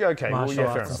Yeah, okay, well, martial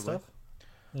yeah, fair arts and enough. stuff.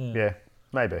 Yeah,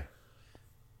 maybe.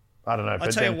 I don't know.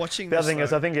 But tell you, then, watching the other this, thing is,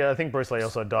 though- I think Bruce Lee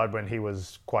also died when he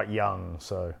was quite young.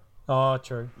 So Oh,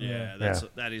 true. Yeah,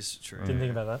 that is true. Didn't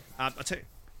think about that. I tell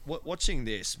you, watching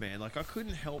this, man, like I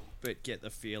couldn't help but get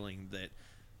the feeling that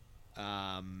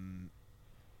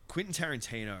Quentin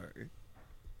Tarantino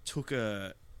took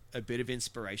a bit of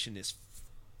inspiration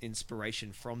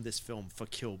from this film for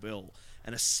Kill Bill,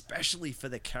 and especially for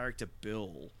the character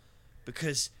Bill,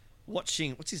 because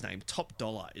watching, what's his name, Top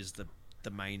Dollar is the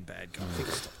main bad guy. I think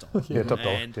it's Top Dollar. Yeah, Top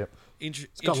Dollar. And Yep. He's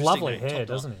got lovely interesting name, hair,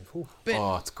 Top Dollar. doesn't he? Ooh. But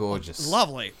Oh, it's gorgeous.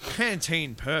 lovely,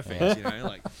 Pantene perfect. You know,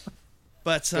 like.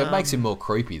 But It makes him more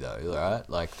creepy though, right?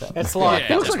 Like that. It's like-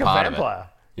 He looks that's like a part of it. vampire.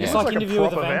 Yeah. It's He looks like like a Interview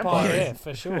with a proper Vampire, vampire. yeah,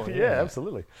 for sure. Yeah,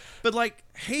 absolutely. But like,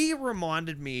 he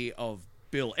reminded me of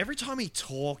Bill every time he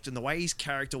talked, and the way his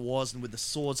character was, and with the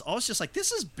swords. I was just like,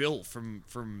 this is Bill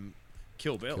from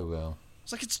Kill Bill. Kill Bill.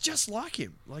 It's like, it's just like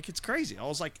him. Like, it's crazy. I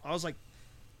was like,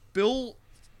 Bill,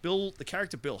 the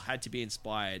character Bill had to be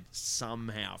inspired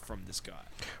somehow from this guy.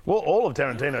 Well, all of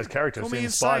Tarantino's characters Call are me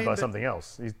inspired insane, by but- something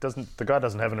else. The guy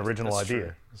doesn't have an original That's idea.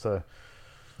 true. So,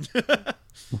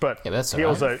 but Yeah, that's he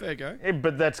all right. also, Fair go.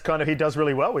 but that's kind of, he does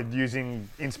really well with using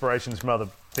inspirations from other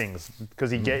things,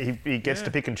 because he gets to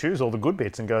pick and choose all the good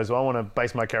bits and goes, well, I want to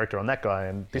base my character on that guy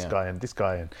and this Yeah. guy and this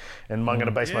guy, and I'm going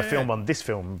to base my Yeah. film on this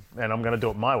film, and I'm going to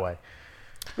do it my way,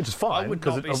 which is I fine would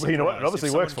because not be it surprised obviously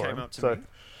if works someone for came him. up to So. me.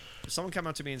 If someone came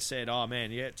up to me and said, "Oh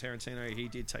man, yeah, Tarantino, he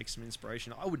did take some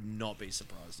inspiration," I would not be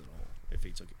surprised at all if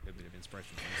he took a bit of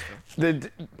inspiration from this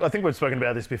film. I think we've spoken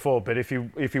about this before, but if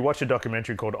you watch a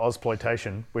documentary called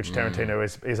Ozploitation, which Tarantino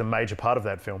is a major part of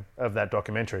that film, of that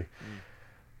documentary,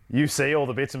 you see all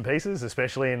the bits and pieces,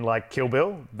 especially in like Kill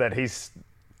Bill, that he's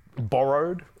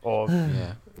borrowed or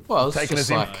Yeah. Well, it's Taken just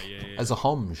as in- like as a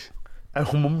homage.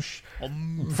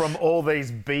 from all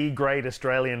these B-grade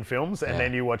Australian films, and Yeah.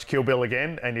 then you watch Kill Bill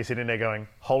again, and you're sitting there going,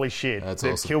 "Holy shit!" That's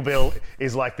that awesome. Kill Bill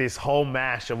is like this whole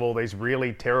mash of all these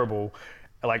really terrible,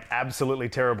 like absolutely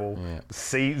terrible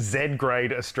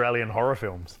Z-grade Australian horror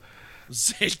films.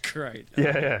 Zed great.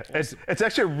 Yeah. It's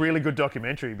actually a really good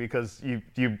documentary because you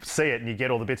see it and you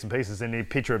get all the bits and pieces, and you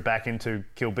picture it back into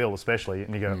Kill Bill especially,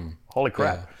 and you go, "Holy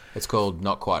crap!" Yeah. It's called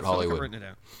Not Quite I feel like I've Hollywood. written it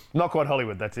out. Not quite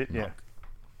Hollywood. That's it. Yeah.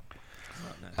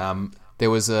 There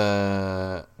was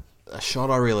a shot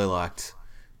I really liked.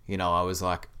 You know, I was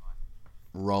like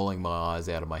rolling my eyes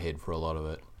out of my head for a lot of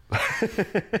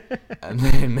it.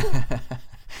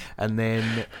 and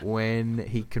then when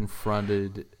he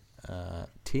confronted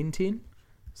Tintin,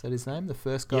 is that his name? The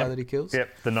first guy that he kills? Yep.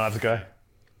 The knives guy.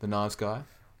 The knives guy.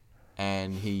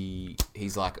 And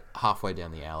he's like halfway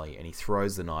down the alley and he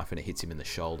throws the knife and it hits him in the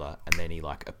shoulder and then he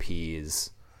like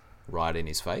appears right in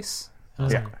his face. And I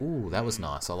was Yeah. like, ooh, that was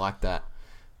nice. I like that.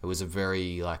 It was a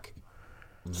very like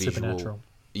visual, Supernatural.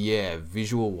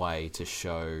 visual way to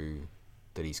show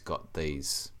that he's got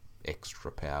these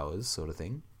extra powers, sort of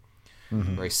thing.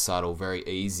 Very subtle, very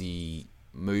easy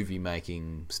movie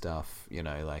making stuff. You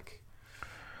know, like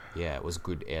it was a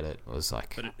good edit. It was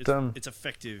like But it's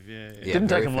effective. Yeah. Yeah, Didn't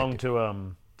very take him long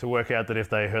effective. to work out that if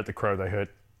they hurt the crow, they hurt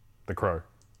the crow.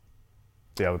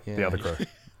 The other crow.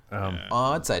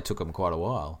 I'd say it took him quite a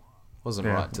while. Wasn't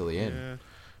Yeah. right till the end.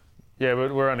 Yeah,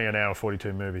 but we're only an hour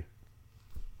 42 movie.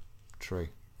 True.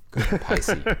 Good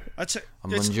pacey.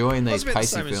 I'm enjoying I was these a bit the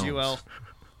pacey same as films. UL.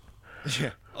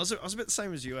 Yeah, I was a bit the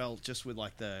same as UL, just with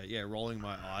like the rolling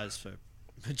my eyes for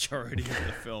majority of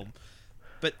the film.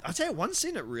 But I tell you, one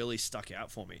scene that really stuck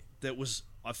out for me that was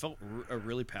I felt a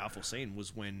really powerful scene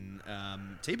was when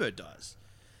T-Bird dies,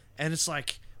 and it's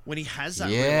like when he has that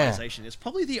Yeah. realization. It's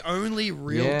probably the only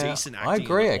real Yeah, decent acting. I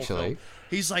agree, in the whole actually. film.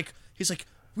 He's like.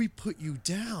 We put you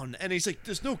down, and he's like,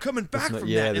 "There's no coming back no- from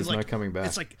yeah, that." And there's like, no coming back.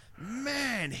 It's like,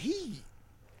 man, he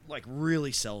like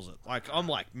really sells it. Like, I'm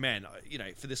like, man,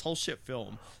 for this whole shit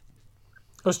film,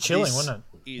 It was chilling, this wasn't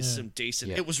it? is some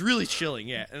decent. Yeah. It was really chilling,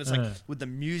 yeah. And it's like with the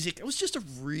music, it was just a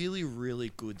really,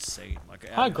 really good scene. Like, I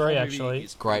the whole agree, movie actually.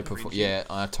 is Great cringy. performance. Yeah,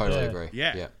 I totally Yeah. agree.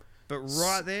 Yeah. But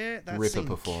right there, that Ripper scene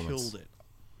performance. killed it.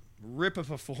 Ripper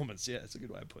performance. Yeah, that's a good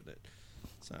way of putting it.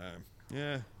 So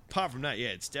yeah. Apart from that, yeah,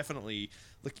 it's definitely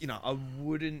look. I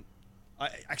wouldn't. I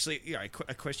actually,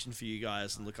 a question for you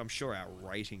guys, and look, I'm sure our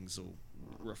ratings will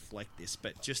reflect this,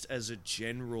 but just as a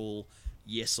general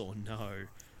yes or no,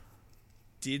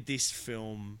 did this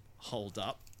film hold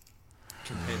up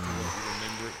compared to what you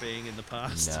remember it being in the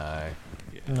past? No.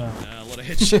 Yeah. No. A lot of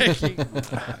head shaking.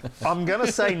 I'm going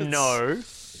to say no,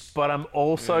 but I'm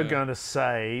also going to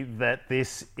say that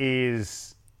this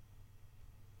is,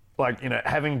 like,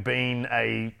 having been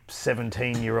a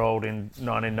 17-year-old in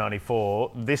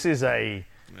 1994, this is a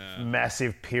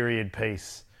massive period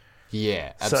piece.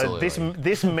 Yeah, absolutely. So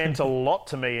this meant a lot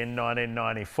to me in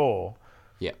 1994.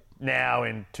 Yeah. Now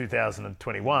in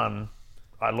 2021,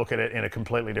 I look at it in a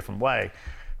completely different way.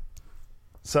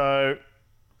 So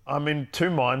I'm in two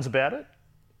minds about it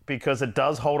because it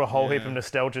does hold a whole heap of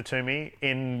nostalgia to me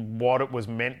in what it was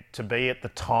meant to be at the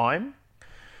time.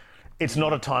 It's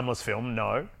not a timeless film,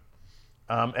 no.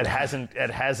 It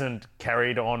hasn't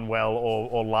carried on well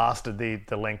or lasted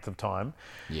the length of time.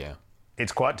 Yeah.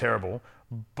 It's quite terrible,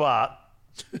 but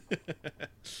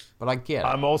But I get it.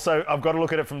 I've got to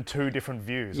look at it from two different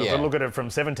views. I've got to Yeah. look at it from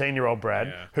 17-year-old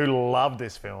Brad, who loved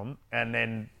this film, and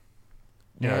then,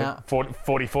 you know,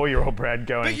 44-year-old Brad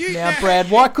going, Now, Brad,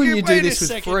 why couldn't you do wait a this with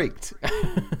second. Freaked?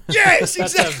 Yes,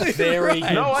 That's exactly. a very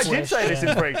right. No, I good did say this question.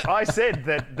 in Freak. I said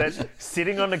that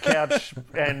sitting on the couch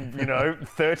and,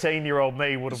 13-year-old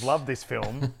me would have loved this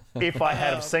film if I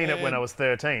had have seen it when I was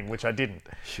 13, which I didn't.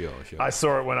 Sure. I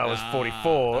saw it when I was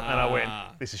 44 and I went,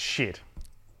 this is shit.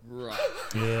 Right.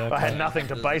 Yeah, I had nothing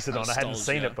to base it on. I hadn't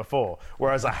Nostalgia. seen it before,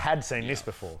 whereas I had seen this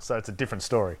before, so it's a different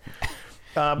story.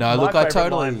 No, My look, I favourite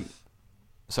totally... line-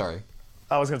 Sorry.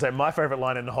 I was going to say, my favourite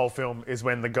line in the whole film is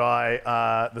when the guy,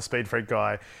 the speed freak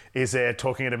guy, is there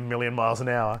talking at 1,000,000 miles an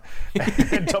hour.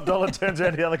 And Top Dollar turns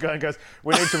around to the other guy and goes,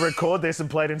 we need to record this and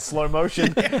play it in slow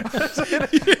motion. That's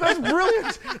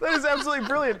brilliant. That is absolutely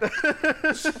brilliant.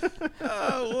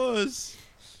 Oh, it was.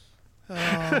 Oh,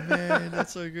 man,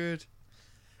 that's so good.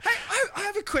 Hey, I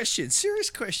have a question. Serious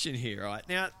question here, right?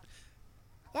 Now,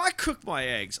 I cook my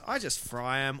eggs. I just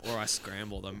fry them or I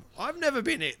scramble them. I've never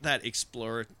been that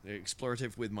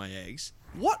explorative with my eggs.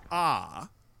 What are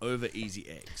over easy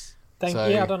eggs? So-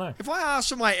 I don't know. If I ask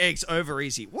for my eggs over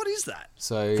easy, what is that?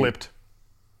 So... Flipped.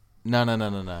 No.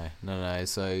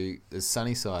 So there's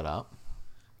sunny side up,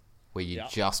 where you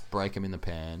just break them in the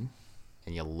pan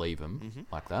and you leave them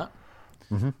like that.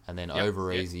 Mm-hmm. And then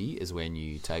over easy is when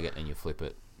you take it and you flip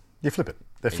it. You flip it.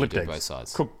 They're And you flipped do eggs. both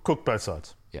sides. Cook both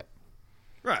sides. Yeah.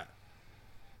 Right.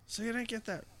 So you don't get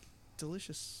that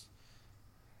delicious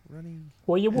running...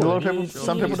 Well, you would. A lot of You- people,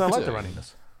 some people don't like the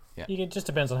runniness. it just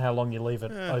depends on how long you leave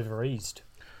it over eased.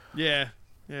 Yeah.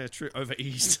 Yeah, true. Over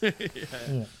eased. Yeah.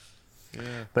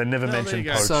 They never No, there mention you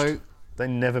go. poached. So They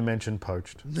never mention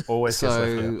poached. Always gets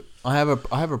left out. So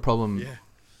I have a problem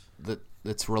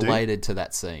that's related to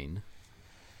that scene.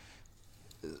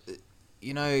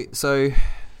 So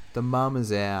the mum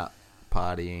is out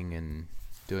partying and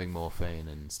doing morphine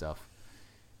and stuff,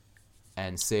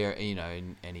 and Sarah,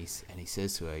 and he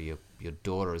says to her, "Your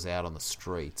daughter is out on the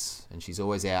streets, and she's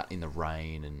always out in the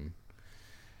rain,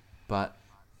 but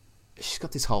she's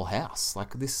got this whole house,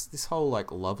 like this whole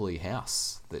like lovely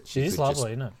house that she It is could lovely, just,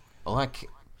 isn't it? like."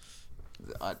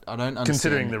 I don't understand.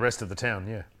 Considering the rest of the town,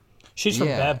 yeah. She's from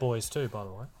Yeah. Bad Boys too, by the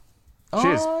way. She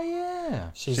is. Oh yeah.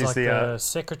 She's She's like the, the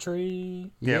secretary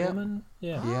Yeah. woman.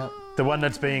 Yeah. Yeah. The one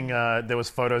that's being, there was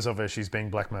photos of her, she's being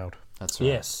blackmailed. That's right.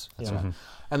 Yes. That's yeah. right.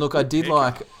 And look, I did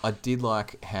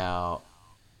like how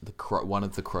one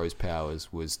of the crow's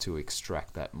powers was to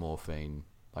extract that morphine.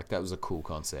 Like that was a cool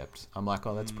concept. I'm like,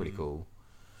 oh, that's pretty cool.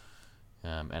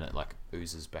 And it like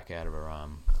oozes back out of her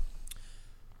arm.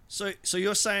 So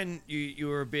you're saying you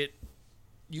were a bit...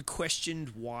 You questioned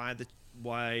why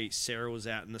Sarah was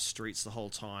out in the streets the whole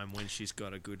time when she's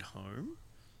got a good home?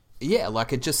 Yeah,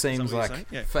 like it just seems what you're like saying?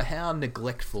 Yeah. for how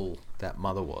neglectful that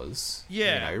mother was.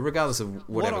 Yeah. Regardless of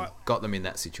whatever I- got them in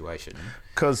that situation.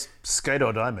 Because skate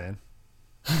or die, man.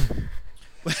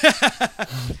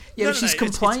 Yeah, but she's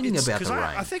complaining about 'cause the rain.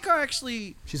 I think I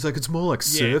actually... She's like, it's more like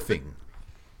Yeah. surfing.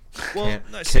 Well,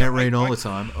 Can't, no, see, can't I- rain all I- the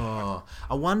time. Oh,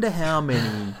 I wonder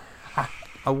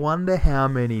how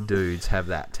many dudes have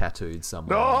that tattooed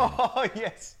somewhere. Oh,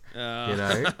 yes.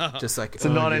 Just like It's a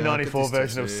 1994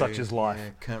 version of tattoo. Such Is Life. Yeah,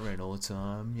 can't rain all the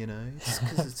time. It's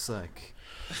because it's like.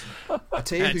 I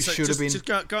tell you And who so should have been. just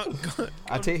go,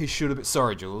 I tell you who should have been.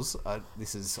 Sorry, Jules.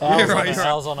 This is. Al's You're on right, a- you're right.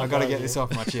 Al's on a I got to go get here. this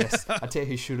off my chest. I tell you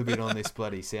who should have been on this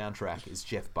bloody soundtrack is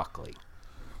Jeff Buckley.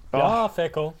 Oh, fair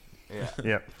call. Yeah,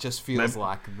 Yep. just feels Maybe-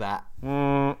 like that.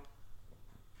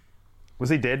 Was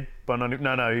he dead by 90?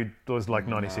 No, he was like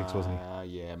 96, wasn't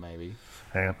he? Yeah, maybe.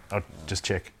 Hang on, I'll just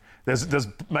check. There's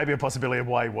maybe a possibility of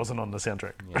why he wasn't on the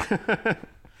soundtrack.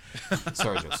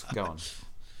 Sorry, Jules. Go on.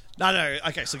 No.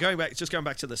 Okay, so going back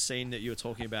to the scene that you were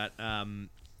talking about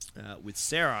with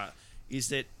Sarah, is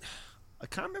that I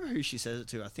can't remember who she says it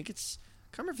to. I can't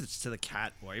remember if it's to the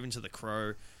cat or even to the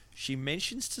crow. She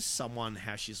mentions to someone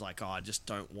how she's like, "Oh, I just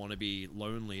don't want to be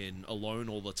lonely and alone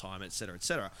all the time, etc.,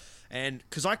 etc." And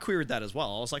because I queried that as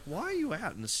well, I was like, "Why are you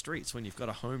out in the streets when you've got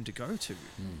a home to go to?"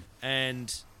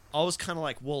 And I was kind of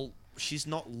like, "Well, she's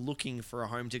not looking for a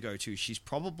home to go to. She's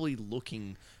probably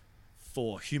looking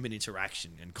for human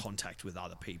interaction and contact with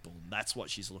other people. That's what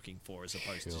she's looking for, as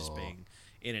opposed to just being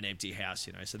in an empty house,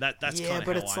 So that's Yeah, kind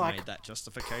but of it's how I like made that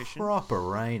justification. Proper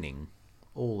raining.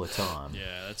 all the time.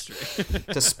 Yeah, that's true.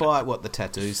 Despite what the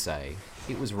tattoos say,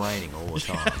 it was raining all the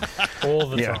time. All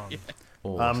the Yeah. time.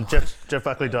 All the time. Jeff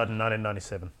Buckley died in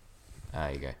 1997.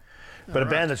 There you go. But a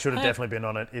band that should have definitely been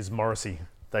on it is Morrissey.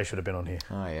 They should have been on here.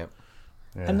 Oh, yep.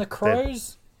 Yeah. And the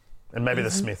Crows, And maybe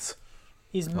the Smiths.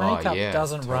 his makeup yeah,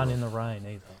 doesn't run totally. in the rain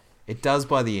either. It does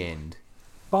by the end.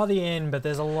 By the end, but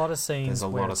there's a lot of scenes There's a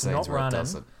where lot of it's scenes not where it running.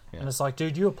 doesn't. Yeah. And it's like,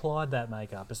 dude, you applied that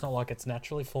makeup. It's not like it's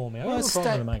naturally forming. Well, Oh, it's what's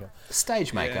wrong with the makeup?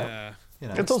 stage makeup. Yeah. You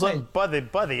know, It's also stage- by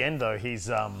the end though he's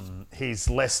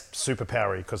less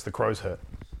superpowery because the crows hurt.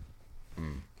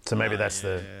 So maybe that's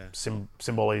the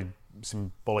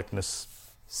symbolicness.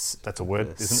 That's a word,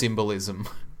 isn't it? symbolism.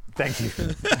 Thank you.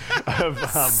 of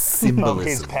his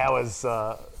Symbolism.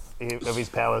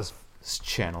 powers. It's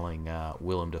channeling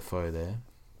Willem Dafoe there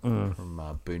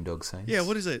from Boondock Saints. Yeah,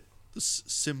 what is it? The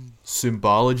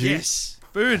Symbology? Yes.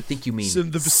 Boon. I think you mean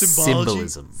The symbology.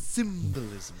 symbolism.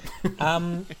 Symbolism.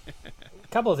 A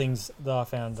couple of things that I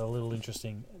found a little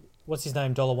interesting. What's his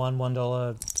name? $1,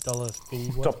 $1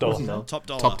 fee. Top dollar. What's his name? Top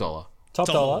dollar. Top dollar. Top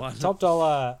Dollar dollar. one. Top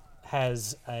dollar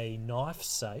has a knife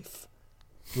safe,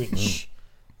 which,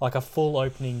 like a full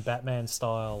opening Batman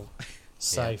style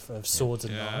safe of swords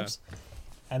and Yeah. knives.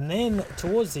 And then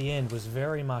towards the end was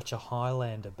very much a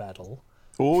Highlander battle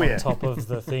Oh on yeah. top of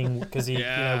the thing because he,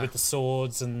 Yeah. with the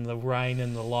swords and the rain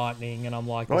and the lightning, and I'm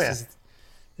like, Oh,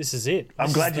 this is it. I'm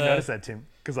This glad is you the- noticed that, Tim,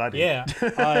 because I did. Yeah,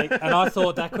 I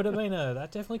thought that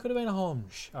definitely could have been a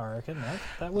homage. I reckon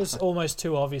that was almost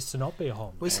too obvious to not be a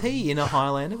homage. Was he in a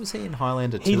Highlander? Was he in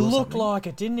Highlander 2 He or looked something? like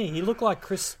it, didn't he? He looked like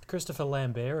Christopher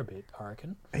Lambert a bit, I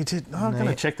reckon. He did. Oh, I'm going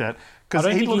to check that I because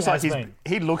don't he think he looks like has been.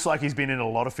 he looks like he's been in a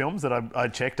lot of films that I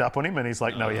checked up on him, and he's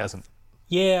like, no, he hasn't.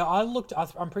 Yeah,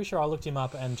 I'm pretty sure I looked him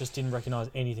up and just didn't recognise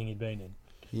anything he'd been in.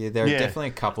 Yeah, there are Yeah. definitely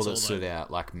a couple that That's all stood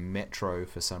out, like Metro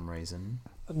for some reason.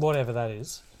 Whatever that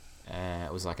is.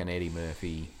 It was like an Eddie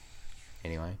Murphy.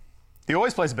 Anyway, He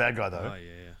always plays a bad guy though, Oh,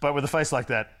 yeah. but with a face like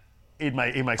that, he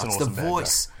makes an it's awesome the bad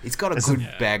voice. guy. He's got a good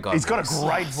bad guy. He's got a voice.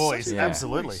 great voice. Yeah.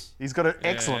 Absolutely, he's got an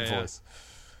excellent yeah. voice.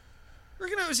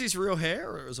 Reckon that was his real hair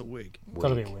or it was a wig? Got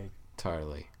to be a wig.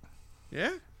 Totally.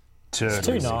 Yeah? Too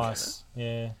Totally. nice.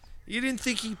 Yeah. You didn't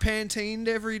think he pantined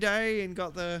every day and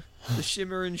got the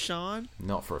shimmer and shine?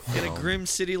 Not for a In film. a grim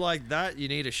city like that, you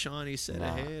need a shiny set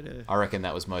Nah. of hair to... I reckon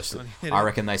that was most. Shiny I head.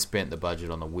 reckon they spent the budget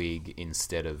on the wig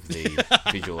instead of the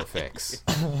visual effects.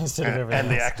 Instead of everything And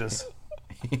the else. actors.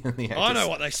 The I know actors.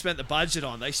 what they spent the budget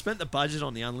on. They spent the budget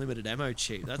on the unlimited ammo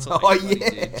cheap. That's what Oh, they bloody yeah.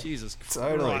 did. Jesus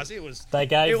Totally. Christ. It was... They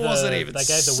gave It wasn't even they gave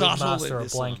the subtle in wigmaster a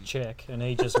this blank one. check, and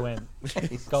he just went,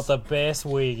 got the best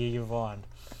wig you can find.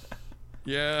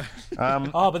 Yeah.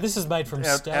 Oh, but this is made from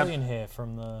Yeah, stallion hair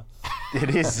from the.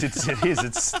 It is.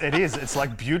 It's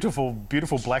like beautiful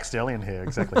black stallion hair.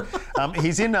 Exactly.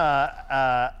 He's in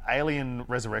Alien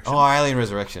Resurrection. Oh, Alien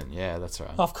Resurrection. Yeah, that's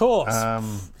right. Of course.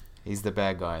 He's the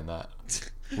bad guy in that.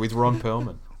 With Ron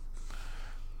Perlman.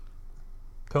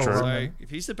 Pearl True. So Ribbon. if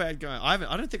he's the bad guy, I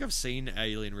don't think I've seen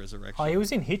Alien Resurrection. Oh, he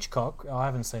was in Hitchcock. Oh, I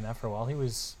haven't seen that for a while. He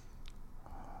was.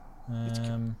 Is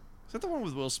that the one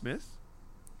with Will Smith?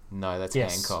 No, that's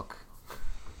Yes. Hancock.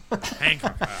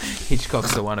 Hancock.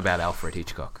 Hitchcock's the one about Alfred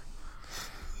Hitchcock.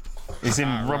 He's in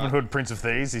Robin Hood, Prince of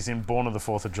Thieves. He's in Born on the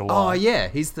 4th of July. Oh yeah,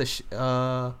 he's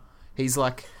the he's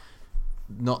like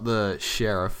not the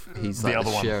sheriff. He's The like other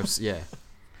the one. sheriff's. Yeah,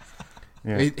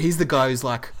 Yeah. He's the guy who's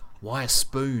like, why a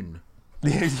spoon?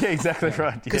 Yeah, exactly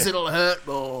right. Because Yeah. it'll hurt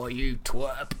more, you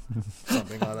twerp.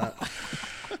 Something like that.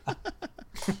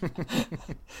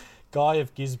 Guy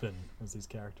of Gisborne was his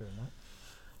character in that.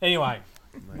 Anyway,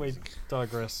 we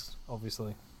digress,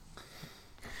 obviously.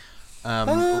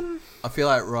 I feel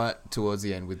like right towards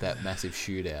the end with that massive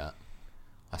shootout,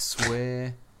 I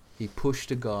swear he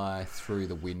pushed a guy through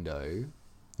the window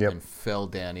Yep. and fell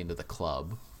down into the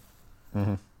club,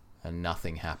 and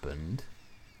nothing happened.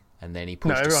 And then he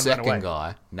pushed a everyone ran away. second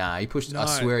guy. Nah, he pushed. I No.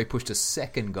 swear he pushed a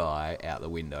second guy out the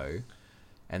window,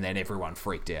 and then everyone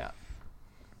freaked out.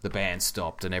 The band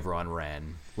stopped and everyone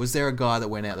ran. Was there a guy that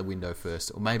went out the window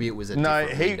first, or maybe it was a No,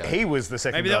 different window? he was the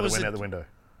second Maybe guy that that was went a- out the window.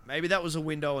 Maybe that was a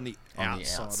window on the on the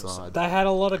outside. Or something. outside. They had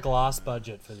a lot of glass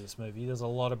budget for this movie. There's a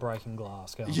lot of breaking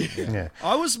glass going on. Yeah.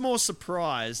 I was more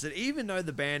surprised that even though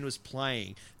the band was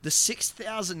playing, the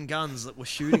 6,000 guns that were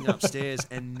shooting upstairs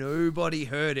and nobody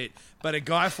heard it, but a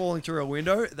guy falling through a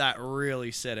window, that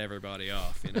really set everybody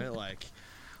off. You know, like...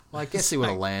 Well, I guess he would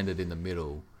have landed in the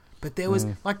middle, but there was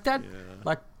like that.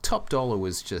 Like Top Dollar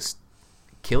was just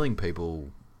killing people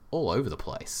all over the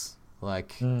place.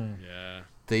 Like Yeah.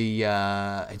 the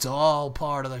it's all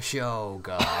part of the show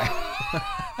guy,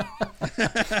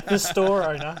 The store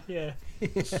owner, yeah.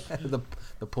 the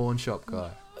pawn shop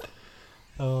guy.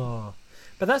 Oh,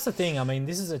 but that's the thing. I mean,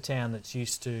 this is a town that's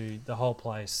used to the whole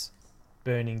place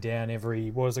burning down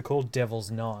every, what is it called? Devil's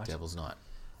Night. Devil's Night.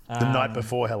 The night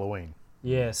before Halloween.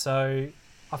 Yeah, so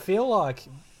I feel like,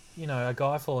 you know, a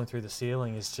guy falling through the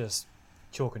ceiling is just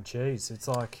chalk and cheese. It's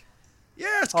like,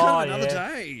 Yeah, it's kind of Oh, another yeah.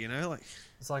 day, you know, like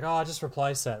just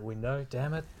replace that window.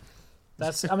 Damn it.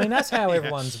 That's how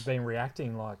everyone's been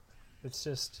reacting. Like, it's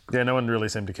just, Yeah, no one really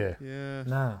seemed to care. yeah.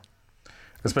 no.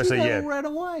 Especially, They yeah, all ran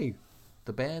away.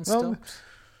 The band Well, stopped.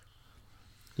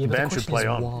 Yeah, the but band should question play is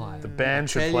on. why? The band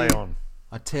should tell play you- on.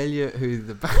 I tell you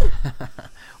who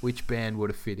which band would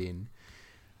have fit in.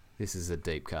 This is a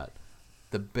deep cut.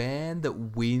 The band that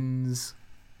wins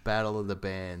Battle of the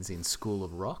Bands in School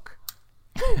of Rock.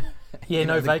 Yeah,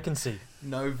 no the- vacancy.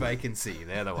 No Vacancy.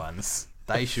 They're the ones.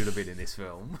 They should have been in this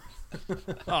film.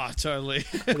 Oh, totally.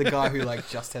 The guy who like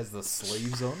just has the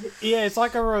sleeves on. Yeah, it's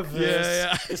like a reverse.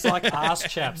 Yeah. It's like ass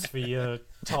chaps for your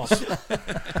top.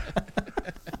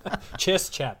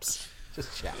 Chest chaps.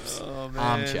 Just chaps. Oh, man.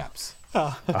 Arm chaps.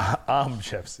 Arm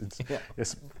chaps. It's,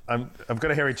 yes, I've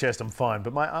got a hairy chest. I'm fine,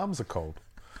 but my arms are cold.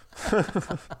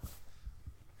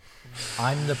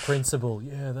 I'm the principal.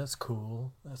 Yeah, that's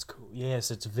cool. That's cool. Yes,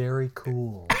 it's very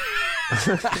cool.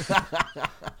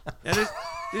 And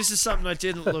this is something I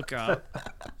didn't look up.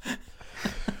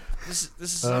 This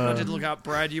is something I didn't look up,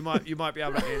 Brad. You might be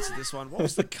able to answer this one. What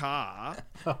was the car?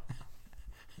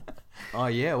 Oh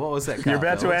yeah, what was that? You're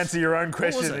about to fellas? answer your own was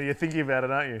question, it? and you're thinking about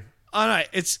it, aren't you? Oh no,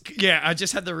 I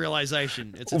just had the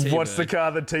realization. It's a T-Bird. What's the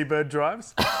car that T-Bird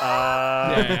drives?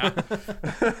 Yeah.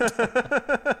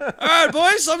 All right,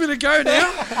 boys, I'm gonna go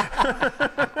now.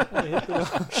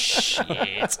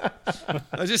 Shit!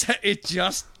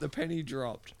 The penny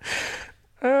dropped.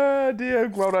 Oh dear,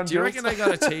 well done, Do you Jules. reckon they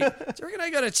got a T? Do you reckon they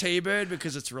got a T-bird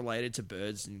because it's related to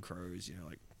birds and crows? You know,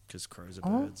 like because crows are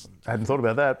birds. And, I hadn't thought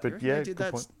about that, you but reckon yeah, they did good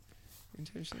that point.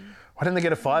 intentionally. Why didn't they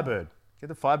get a Firebird? Get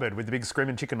the Firebird with the big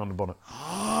screaming chicken on the bonnet.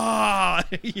 Ah,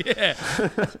 yeah.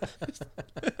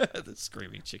 The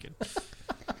screaming chicken.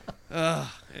 Anyway,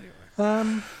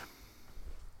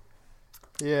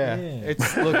 Yeah. Yeah.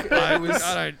 It's look. It was.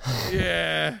 I don't.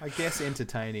 Yeah. I guess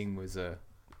entertaining was a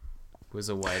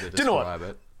way to you know what? describe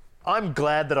it. I'm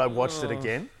glad that I watched it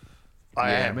again.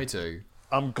 I Yeah, am. me too.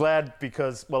 I'm glad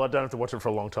because, well, I don't have to watch it for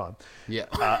a long time Yeah.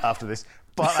 after this.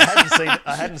 But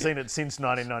I hadn't seen it since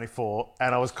 1994,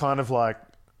 and I was kind of like,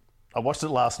 I watched it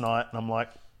last night, and I'm like,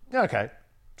 yeah, okay.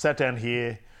 Sat down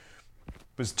here, it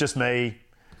was just me,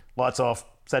 lights off,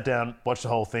 sat down, watched the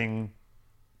whole thing,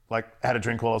 like had a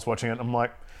drink while I was watching it. I'm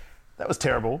like, that was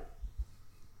terrible.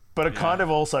 But it kind of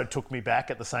also took me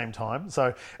back at the same time.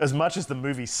 So as much as the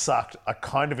movie sucked, I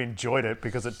kind of enjoyed it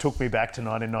because it took me back to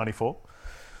 1994.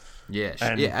 Yeah.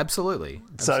 And Yeah. Absolutely.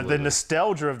 So the Absolutely.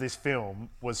 nostalgia of this film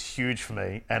was huge for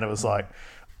me, and it was like,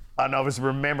 and I was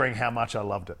remembering how much I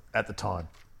loved it at the time.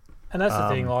 And that's the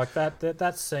thing, like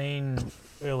that scene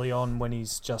early on when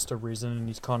he's just arisen and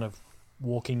he's kind of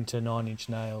walking to Nine Inch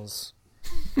Nails.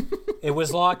 It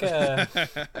was like a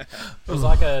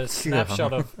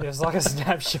snapshot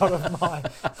of my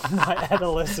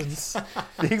adolescence.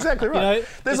 Exactly right. know,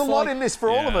 There's a it's lot like- in this for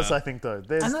all of Yeah. us, I think. Though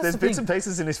there's And that's there's the bits thing. and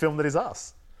pieces in this film that is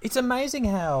us. It's amazing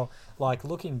how, like,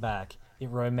 looking back,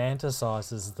 it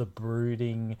romanticizes the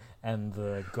brooding and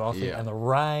the gothic Yeah. and the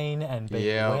rain and being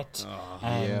Yeah. wet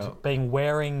and Yeah. being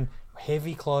wearing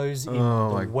heavy clothes in Oh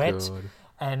the my wet. God.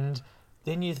 And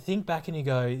then you think back and you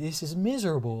go, this is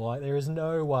miserable. Like, there is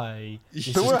no way this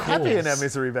But is we're cool. happy in our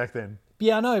misery back then.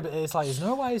 Yeah, I know, but it's like, there's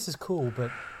no way this is cool, but,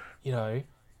 you know,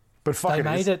 But fuck they it,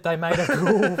 made is. it. They made it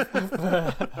cool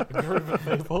for a group of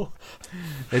people.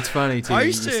 It's funny too. I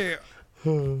used to.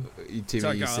 Timmy,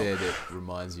 Sorry, you go on. said it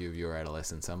reminds you of your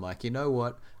adolescence. I'm like, you know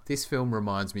what? This film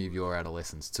reminds me of your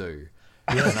adolescence too.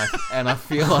 And I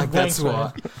feel like that's Thanks,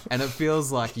 why. And it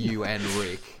feels like you and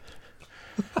Rick.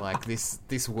 Like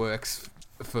this works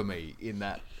for me in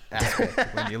that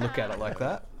aspect when you look at it like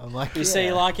that. I'm like, You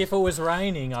see, like, if it was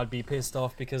raining, I'd be pissed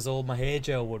off because all my hair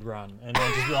gel would run. And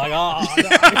I'd just be like, oh,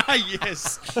 no.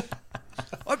 Yes.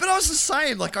 But I was the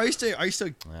same. Like I used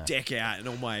to deck out in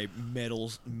all my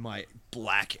medals, my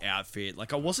black outfit.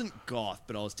 Like I wasn't goth,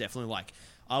 but I was definitely like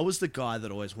I was the guy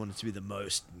that always wanted to be the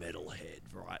most metalhead,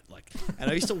 right? Like, and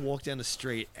I used to walk down the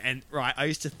street and I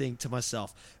used to think to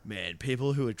myself, man,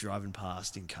 people who are driving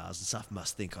past in cars and stuff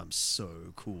must think I'm so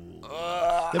cool.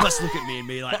 They must look at me and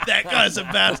be like, that guy's a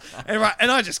badass.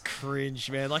 And I just cringe,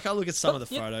 man. Like I look at some of the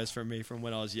photos from me from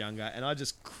when I was younger, and I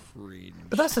just cringe.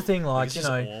 But that's the thing, like, It's you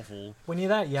just know, awful. when you're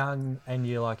that young and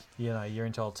you're like, you know, you're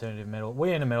into alternative metal,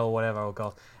 we're into metal, whatever, or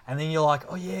goth, and then you're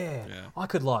like, oh yeah, I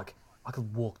could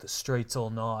walk the streets all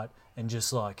night and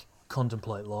just like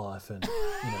contemplate life and,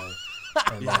 you know,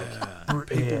 And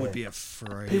People would be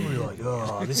afraid. people would be like,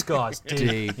 "Oh, this guy's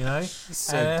deep," you know.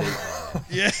 So deep.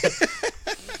 Yeah.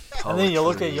 And then you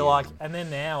look at it, you're like, and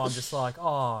then now I'm just like,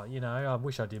 oh, you know, I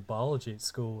wish I did biology at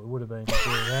school. It would have been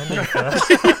really handy for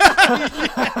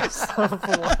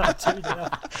for what I do now.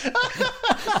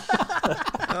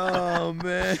 Oh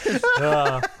man.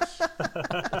 Uh,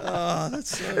 Oh,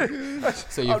 that's so good.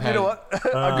 So Oh, you've you had know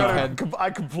what? I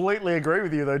completely agree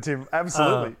with you, though, Tim.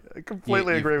 Absolutely. I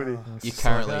completely agree with you. you're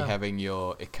currently like, having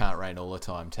your "It can't rain all the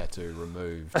time" tattoo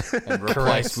removed and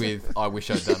replaced with "I wish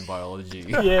I'd done biology."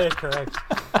 yeah, correct.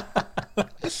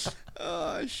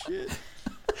 Oh shit.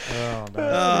 Oh, no.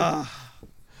 Ah.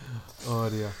 Oh,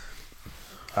 dear.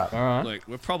 All right, Look,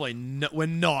 we're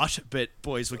not, but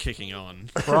boys, we're kicking on.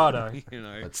 Righto. You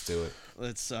know, let's do it.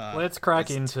 let's Let's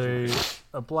into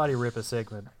a bloody ripper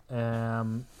segment.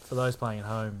 For those playing at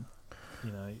home,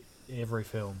 you know, every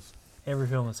film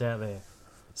that's out there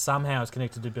somehow is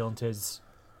connected to Bill and Ted's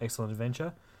Excellent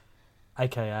Adventure,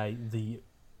 aka the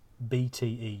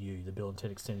BTEU, the Bill and Ted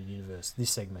Extended Universe. This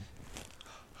segment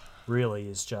really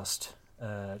is just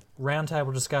a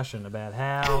roundtable discussion about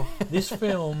how this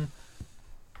film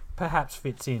perhaps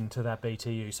fits into that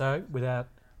BTU. So, without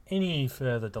any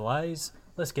further delays,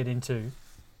 let's get into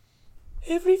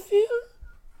every film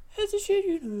has a shared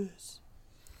universe.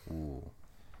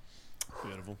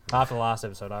 beautiful. After the last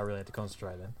episode, I really had to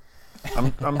concentrate then.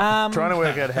 I'm trying to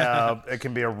work out how it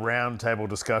can be a round table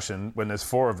discussion when there's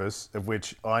four of us, of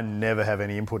which I never have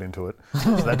any input into it.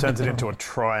 So that turns it into a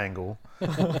triangle.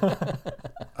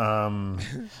 All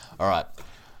right.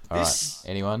 This-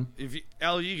 Anyone? If you,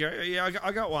 Al, you go. Yeah,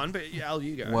 I got one, but Al,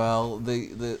 you go. Well,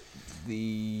 the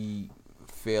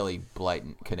fairly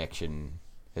blatant connection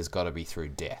has got to be through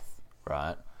death,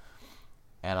 right?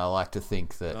 And I like to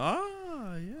think that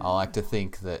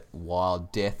while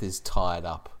Death is tied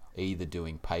up either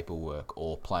doing paperwork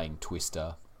or playing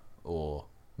Twister or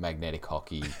magnetic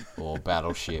hockey or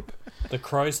Battleship, The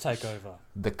crows take over.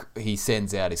 he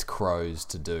sends out his crows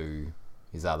to do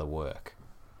his other work.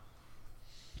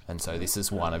 And so this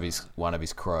is one of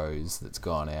his crows that's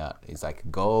gone out. He's like,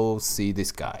 go see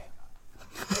this guy.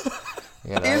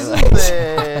 You know, Isn't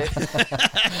there,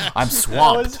 I'm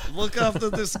swamped. Look after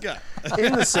this guy.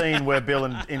 in the scene where Bill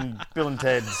and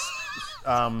Ted's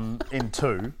in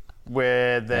 2,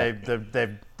 where they're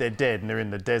dead and they're in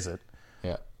the desert,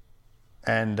 Yeah.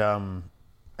 and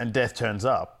Death turns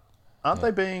up, aren't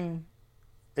they being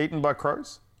eaten by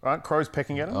crows? Aren't crows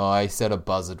pecking at him? Oh, I said a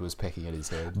buzzard was pecking at his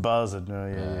head. Buzzard. No,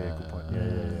 yeah, good point.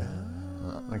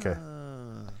 Yeah. Okay.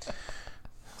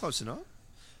 Close enough.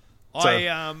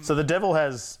 So the devil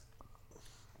has,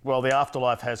 well, the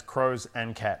afterlife has crows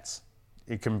and cats,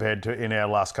 compared to in our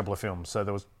last couple of films. So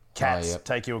there was cats yep.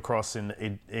 take you across in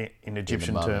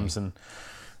Egyptian Mummy. terms, and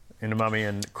in the Mummy,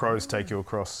 and crows take you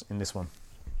across in this one.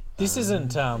 This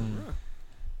isn't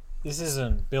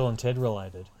Bill and Ted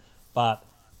related, but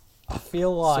I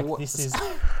feel like what- this is.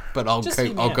 But I'll Just hear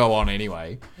me I'll out. go on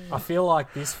anyway. I feel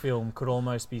like this film could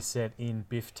almost be set in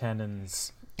Biff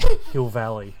Tannen's Hill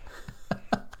Valley.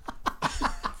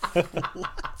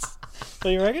 Do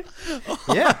you reckon?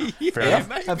 Yeah, Fair enough.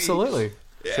 maybe. absolutely.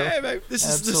 Yeah, mate. This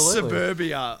is the Absolutely.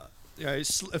 suburbia. You know,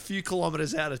 a few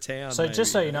kilometres out of town. So maybe.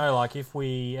 just so you know, like if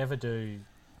we ever do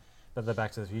the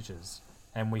Back to the Futures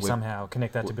and we somehow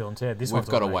connect that to Bill and Ted, this We've one's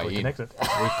got to automatically weigh in. connected.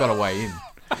 We've got to weigh in.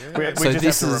 We So just have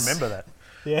this to is- remember that.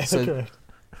 Yeah, So- correct.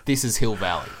 This is Hill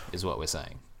Valley, is what we're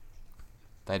saying.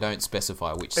 They don't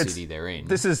specify which It's- city they're in.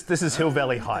 This is Hill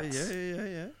Valley Heights.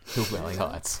 Yeah. Hill Valley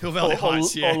Heights. Hill Valley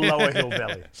Heights, yeah. Or Lower Hill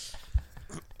Valley.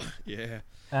 Yeah.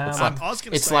 It's Um, like I was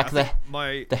gonna it's say, like I the think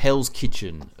my the Hell's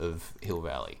Kitchen of Hill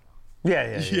Valley.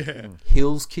 Yeah.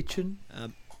 Hill's Kitchen.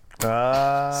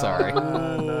 Ah, Sorry,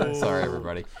 sorry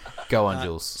everybody. Go on,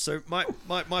 Jules. So my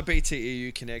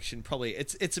BTEU connection probably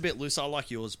it's a bit loose. I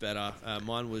like yours better.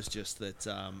 Mine was just that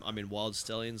Wild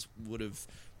Stallions would have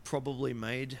probably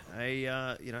made a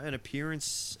an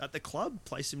appearance at the club,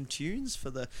 play some tunes for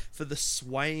the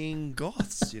swaying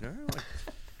goths. You know, like,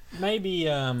 maybe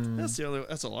that's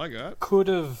all I got. could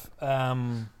have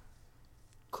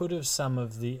some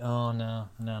of the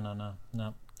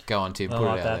no. Go on, Tim. I Put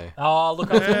like it out that. there. Oh, look,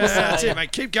 I was going to That's say, it,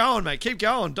 mate. Keep going, mate. Keep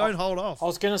going. Don't hold off. I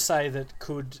was going to say that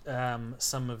could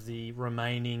some of the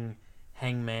remaining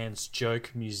Hangman's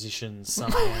Joke musicians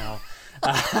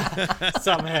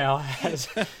somehow has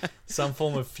some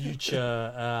form of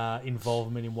future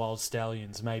involvement in Wild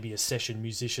Stallions, maybe as session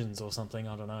musicians or something.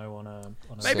 I don't know. On a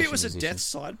Maybe it Session was a musicians. Death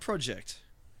Side project.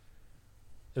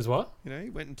 As what? You know, he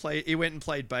went and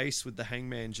played bass with the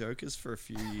Hangman Jokers for a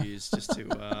few years just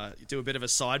to do a bit of a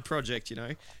side project. You know,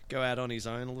 go out on his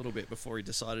own a little bit before he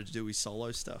decided to do his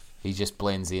solo stuff. He just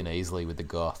blends in easily with the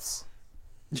goths.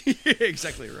 Yeah,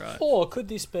 exactly right. Or could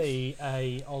this be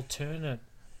a alternate?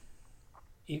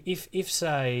 If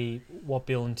say what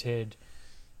Bill and Ted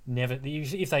never,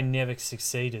 if they never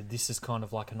succeeded, this is kind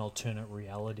of like an alternate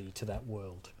reality to that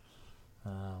world.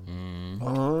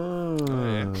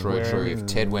 True. If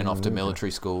Ted went off to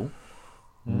military school,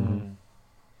 And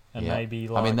maybe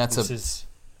like I mean that's this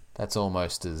that's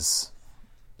almost as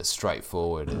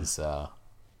straightforward as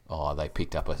they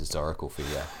picked up a historical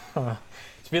figure.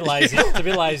 It's a bit lazy. It's a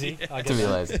bit lazy. I To guess. be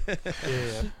lazy. Yeah.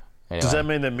 Anyway, Does that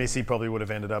mean that Missy probably would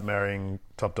have ended up marrying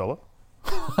Top Dollar?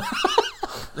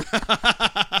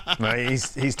 No,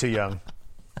 he's too young.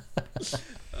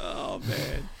 Oh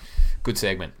man. good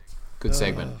segment. Good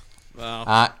segment.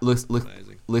 Wow.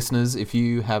 Amazing. Listeners, if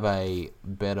you have a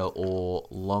better or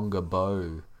longer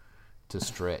bow to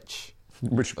stretch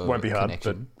Which won't be hard,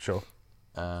 connection. but sure.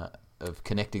 Of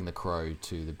connecting the Crow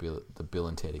to the Bill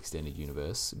and Ted Extended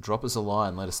Universe, drop us a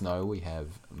line. Let us know. We have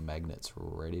magnets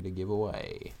ready to give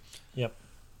away. Yep.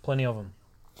 Plenty of them.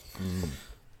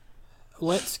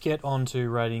 Let's get on to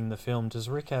rating the film. Does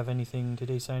Rick have anything? Did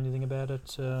he say anything about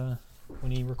it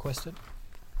when he requested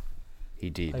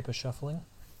He did. paper shuffling?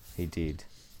 He did.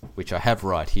 Which I have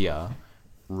right here,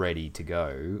 ready to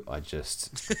go. I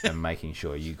just am making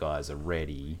sure you guys are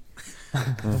ready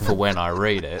for when I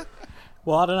read it.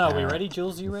 Well, I don't know. Are we ready,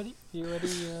 Jules? You ready? You ready?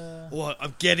 Well,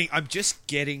 I'm just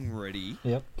getting ready.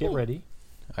 Yep. Get ready.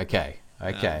 Okay.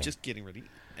 Just getting ready.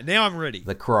 And now I'm ready.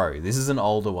 The Crow. This is an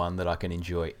older one that I can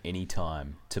enjoy any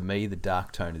time. To me, the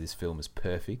dark tone of this film is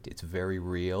perfect. It's very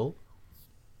real.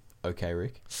 Okay,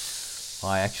 Rick.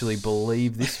 I actually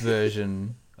believe this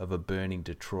version of a burning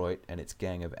Detroit and its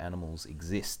gang of animals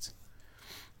exists.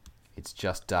 It's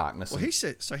just darkness. Well, he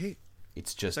said so.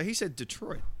 It's just He said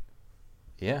Detroit.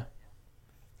 yeah.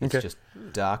 It's Okay. just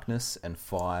darkness and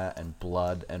fire and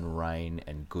blood and rain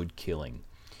and good killing.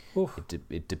 Oof.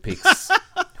 It depicts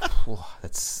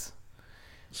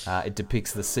it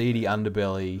depicts the seedy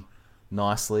underbelly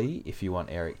nicely. If you want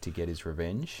Eric to get his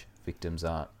revenge, victims,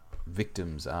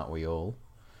 aren't we all?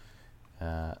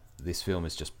 This film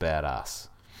is just badass.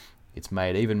 It's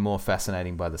made even more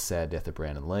fascinating by the sad death of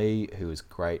Brandon Lee, who was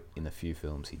great in the few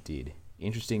films he did.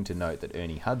 Interesting to note that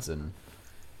Ernie Hudson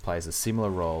plays a similar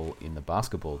role in the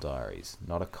Basketball Diaries,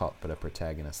 not a cop but a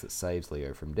protagonist that saves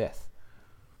Leo from death.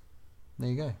 There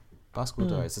you go. Basketball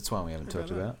Diaries, that's one we haven't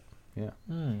talked about. Yeah.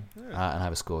 And I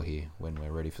have a score here when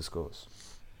we're ready for scores.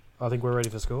 I think we're ready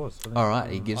for scores. All right,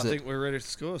 he gives I it think we're ready to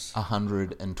score.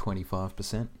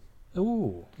 125%.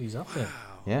 Ooh, he's up there.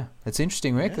 Yeah, that's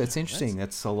interesting, Rick. That's interesting.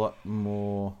 That's a lot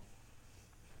more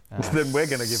Then we're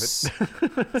going to give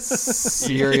it.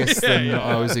 serious than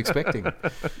I was expecting. I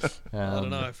don't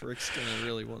know if Rick's going to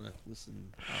really want to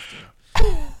listen after.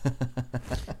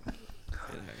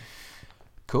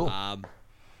 Cool. Um,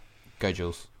 Go,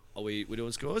 Jules. Are we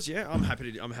doing scores? Yeah, I'm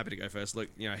happy to go first. Look,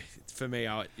 for me,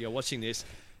 watching this,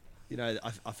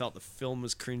 I felt the film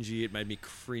was cringy. It made me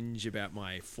cringe about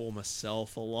my former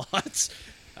self a lot.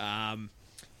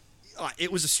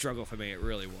 It was a struggle for me. It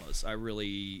really was. I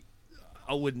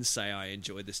wouldn't say I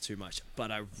enjoyed this too much,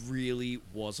 but I really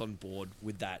was on board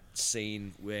with that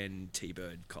scene when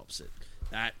T-Bird cops it.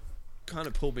 That kind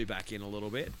of pulled me back in a little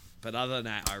bit. But other than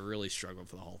that, I really struggled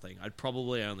for the whole thing. I'd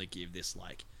probably only give this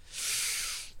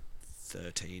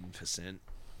 13%.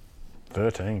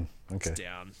 13. Okay. It's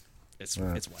down. It's way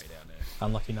down there.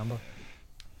 Unlucky number.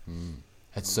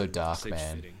 It's so dark, Seems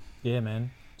man. fitting. Yeah, man.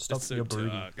 Stop It's so your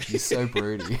brooding. dark. You're so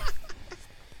broody.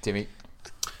 Timmy.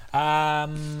 Yeah,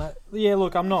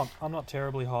 look, I'm not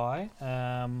terribly high,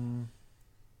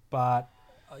 but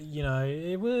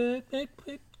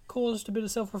it caused a bit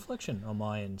of self-reflection on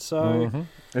my end. So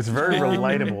It's very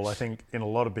relatable, I think, in a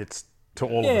lot of bits to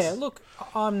all of us. yeah, look,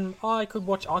 I could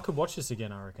watch this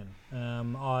again. I reckon.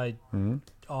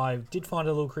 I did find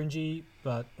it a little cringy,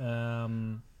 but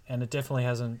and it definitely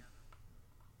hasn't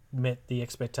met the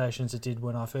expectations it did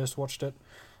when I first watched it.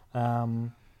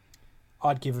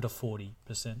 I'd give it a 40%.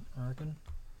 I reckon.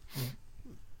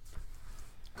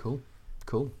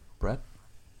 Cool. Brad?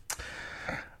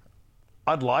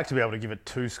 I'd like to be able to give it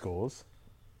 2 scores,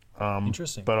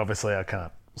 Interesting. but obviously I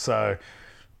can't. So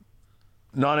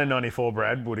 1994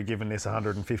 Brad would have given this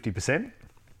 150%.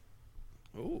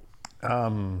 Ooh.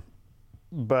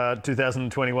 But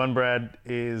 2021 Brad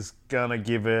is going to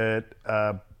give it,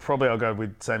 probably I'll go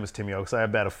with same as Timmy, I'll say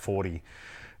about a 40.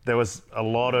 There was a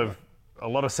lot of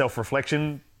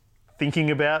self-reflection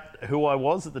thinking about who I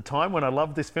was at the time when I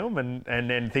loved this film, and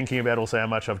then thinking about also how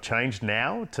much I've changed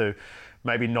now to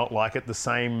maybe not like it the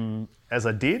same as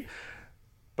I did.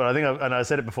 But I think, and I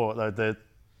said it before, though,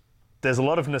 there's a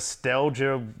lot of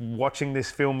nostalgia watching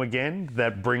this film again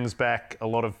that brings back a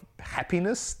lot of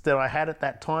happiness that I had at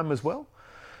that time as well.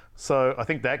 So I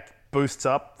think that boosts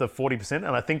up the 40%, and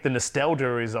I think the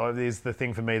nostalgia is the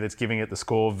thing for me that's giving it the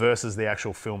score versus the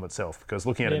actual film itself. Because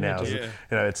looking at it now,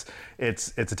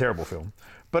 it's a terrible film,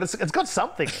 but it's got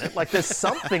something in it. Like there's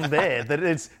something there that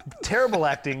it's terrible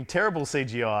acting, terrible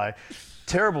CGI,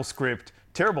 terrible script,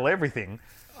 terrible everything.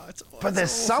 But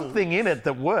there's something in it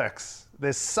that works.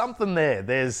 There's something there.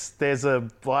 There's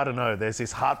I don't know. There's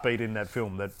this heartbeat in that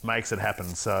film that makes it happen.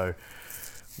 So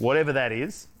whatever that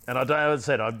is. And I don't know, as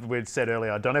I said, we'd said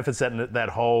earlier, I don't know if it's that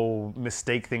whole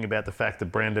mystique thing about the fact that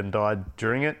Brandon died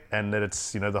during it and that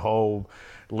it's, the whole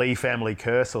Lee family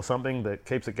curse or something that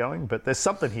keeps it going. But there's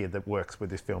something here that works with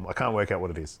this film. I can't work out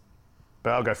what it is.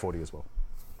 But I'll go 40 as well.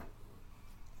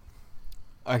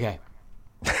 Okay.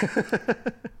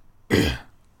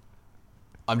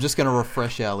 I'm just going to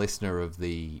refresh our listener of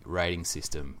the rating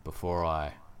system before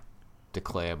I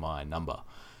declare my number.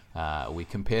 We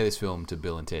compare this film to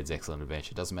Bill and Ted's Excellent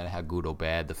Adventure. It doesn't matter how good or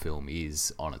bad the film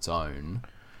is on its own.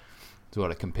 It's what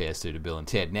it compares to Bill and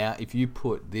Ted. Now, if you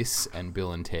put this and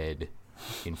Bill and Ted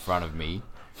in front of me,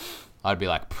 I'd be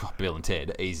like, Bill and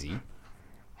Ted, easy.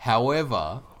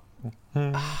 However,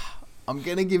 I'm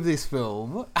going to give this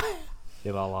film...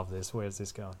 Yeah, I love this. Where's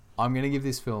this going? I'm going to give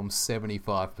this film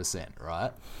 75%,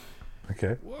 right?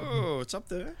 Okay. Whoa, it's up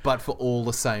there. But for all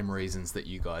the same reasons that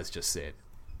you guys just said.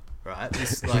 Right?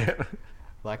 This, like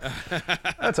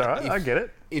that's all right. I get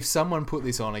it. If someone put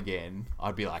this on again,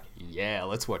 I'd be like, yeah,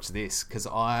 let's watch this. Because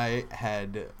I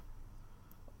had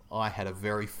a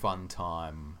very fun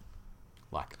time,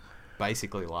 like,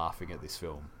 basically laughing at this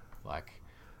film. Like,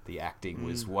 the acting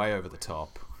was way over the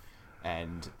top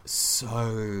and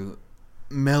so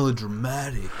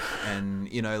melodramatic, and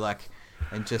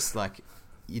and just like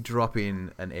you drop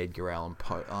in an Edgar Allan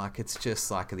Poe, like it's just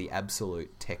like the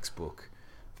absolute textbook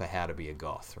for how to be a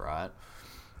goth, right?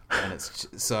 And it's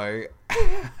so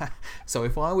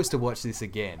if I was to watch this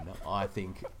again, I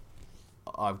think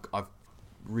I've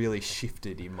really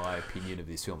shifted in my opinion of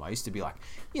this film. I used to be like,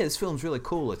 yeah, this film's really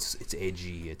cool, it's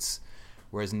edgy,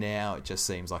 whereas now it just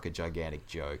seems like a gigantic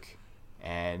joke.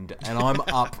 And I'm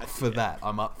up for that.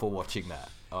 I'm up for watching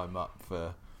that. I'm up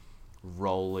for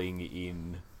rolling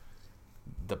in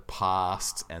the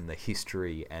past and the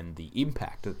history and the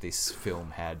impact that this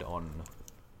film had on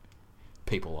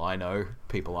people I know,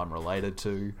 people I'm related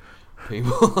to,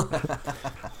 people,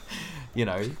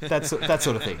 that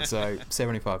sort of thing. So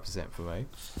 75% for me.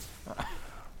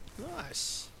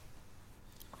 Nice.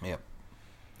 Yep.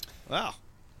 Wow.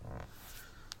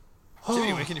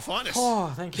 Jimmy, where can you find us?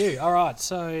 Oh, thank you. All right,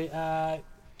 so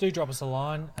do drop us a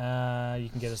line. You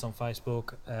can get us on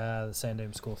Facebook, the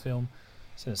Sandeem Score Film.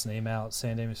 Send us an email at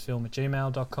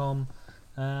sandeemsfilm@gmail.com.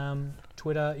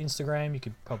 Twitter, Instagram, you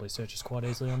could probably search us quite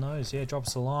easily on those. Yeah, drop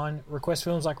us a line. Request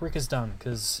films like Rick has done,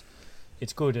 because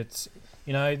it's good. It's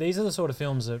these are the sort of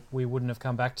films that we wouldn't have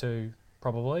come back to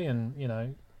probably,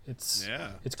 and it's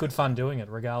good fun doing it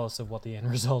regardless of what the end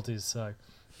result is. So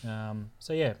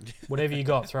yeah, whatever you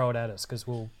got, throw it at us, because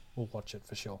we'll watch it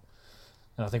for sure.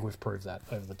 And I think we've proved that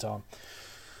over the time.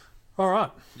 All right.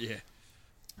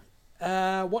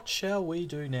 Yeah. What shall we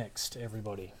do next,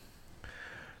 everybody?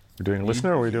 We're doing a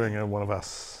listener, or are we doing one of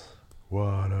us?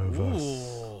 One of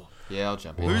us. Yeah, I'll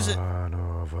jump in. Who's it? One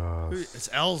of us. It's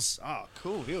Els. Oh,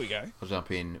 cool. Here we go. I'll jump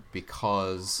in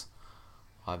because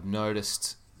I've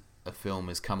noticed a film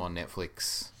has come on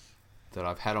Netflix that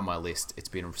I've had on my list. It's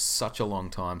been such a long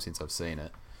time since I've seen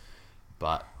it,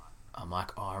 but I'm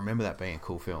like, I remember that being a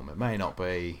cool film. It may not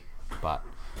be, but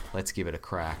let's give it a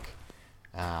crack.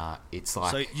 It's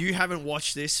like... So you haven't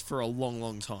watched this for a long,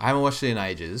 long time? I haven't watched it in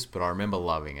ages, but I remember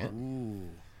loving it. Ooh.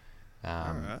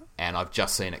 Right. And I've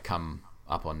just seen it come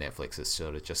up on Netflix. It's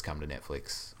sort of just come to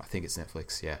Netflix. I think it's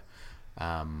Netflix, yeah.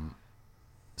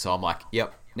 So I'm like,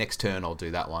 yep, next turn I'll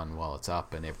do that one while it's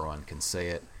up and everyone can see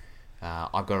it.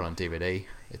 I've got it on DVD.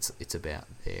 It's about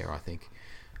there, I think.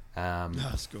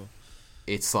 That's cool.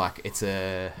 It's like,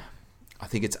 I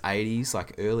think it's 80s,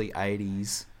 like early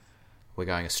 80s. We're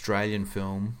going Australian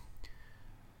film,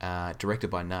 directed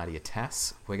by Nadia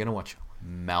Tass. We're going to watch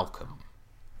Malcolm.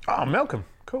 Oh, Malcolm.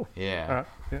 Cool. Yeah. All right.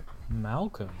 Yeah.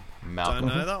 Malcolm. Don't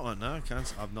know that one. No,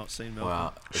 I've not seen Malcolm.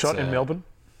 Well, Shot in Melbourne.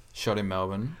 Shot in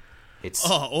Melbourne. It's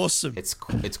awesome. It's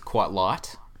quite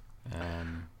light.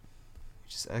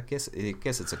 I guess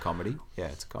it's a comedy. Yeah,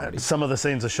 it's a comedy. Some of the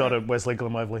scenes are shot at Wesley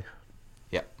Glemobley.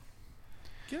 Yep.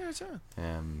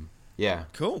 Yeah.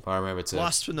 Cool. I remember it's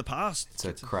Blast from the past.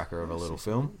 it's a cracker of a little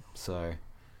film. So,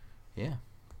 yeah.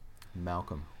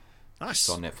 Malcolm. Nice. It's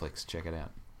on Netflix. Check it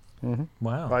out.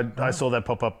 Wow. I saw that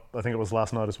pop up. I think it was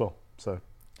last night as well. So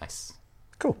Nice.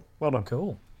 cool. Well done.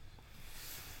 Cool.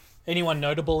 Anyone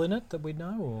notable in it that we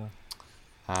know?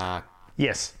 Or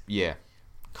Yes. Yeah.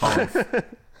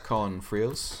 Colin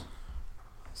Friels.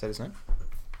 Is that his name?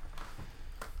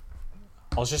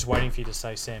 I was just waiting for you to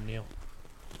say Sam Neill.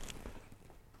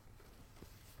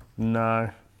 No.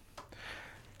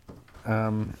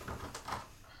 Oh,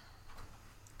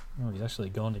 he's actually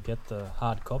gone to get the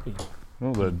hard copy.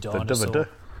 Oh, the dinosaur. DVD.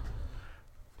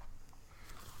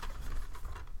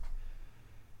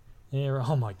 Yeah.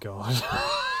 Oh my god.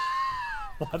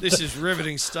 This is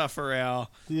riveting stuff for our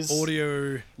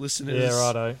audio listeners. Yeah.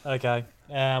 Righto. Okay.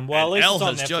 Well, at least Elle it's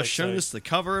on has Netflix. just shown so- us the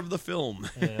cover of the film.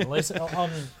 Yeah, at least it's on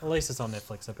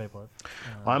Netflix, so people.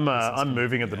 I'm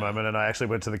moving at the moment, and I actually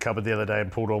went to the cupboard the other day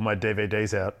and pulled all my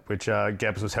DVDs out, which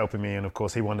Gabs was helping me, and of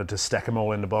course he wanted to stack them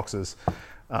all into boxes,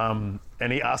 and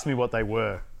he asked me what they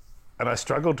were, and I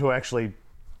struggled to actually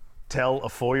tell a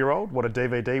 4-year-old what a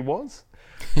DVD was,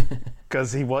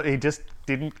 because he just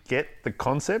didn't get the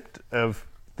concept of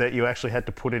that you actually had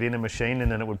to put it in a machine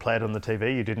and then it would play it on the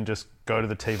TV. You didn't just go to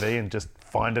the TV and just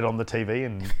find it on the TV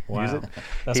and use it.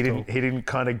 That's He cool. didn't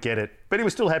kind of get it, but he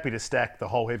was still happy to stack the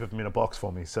whole heap of them in a box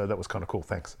for me. So that was kind of cool.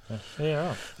 Thanks. Yeah.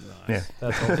 Right. Yeah.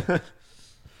 That's awesome.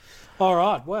 All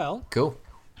right. Well, Cool.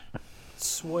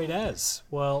 sweet as.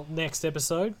 Well, next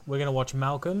episode we're gonna watch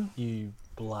Malcolm. You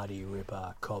bloody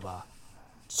ripper, cobber.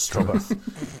 Strobber.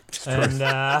 And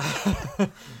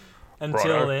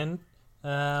until Righto.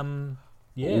 then,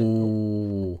 yeah.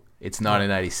 Ooh. It's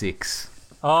 1986.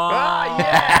 Oh,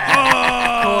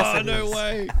 yeah. Oh, no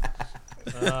way.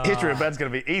 History of Bad's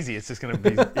going to be easy. It's just going to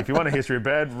be, if you want a history of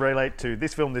Bad, relate to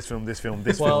this film, this film, this film,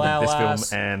 this Well, film, this our,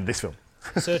 film, and this film.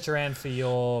 Search around for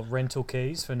your rental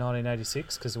keys for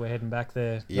 1986 because we're heading back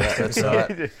there. Yeah, next that's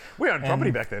episode. right. We owned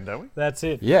property back then, don't we? That's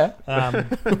it. Yeah.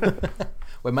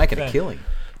 We're making a Okay. killing.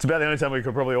 It's about the only time we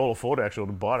could probably all afford actually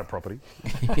to buy a property.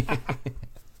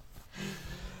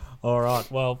 All right.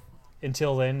 Well,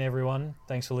 until then, everyone,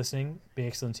 thanks for listening. Be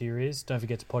excellent to your ears. Don't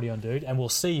forget to potty on, dude. And we'll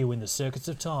see you in the circuits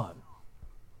of time.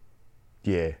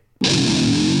 Yeah.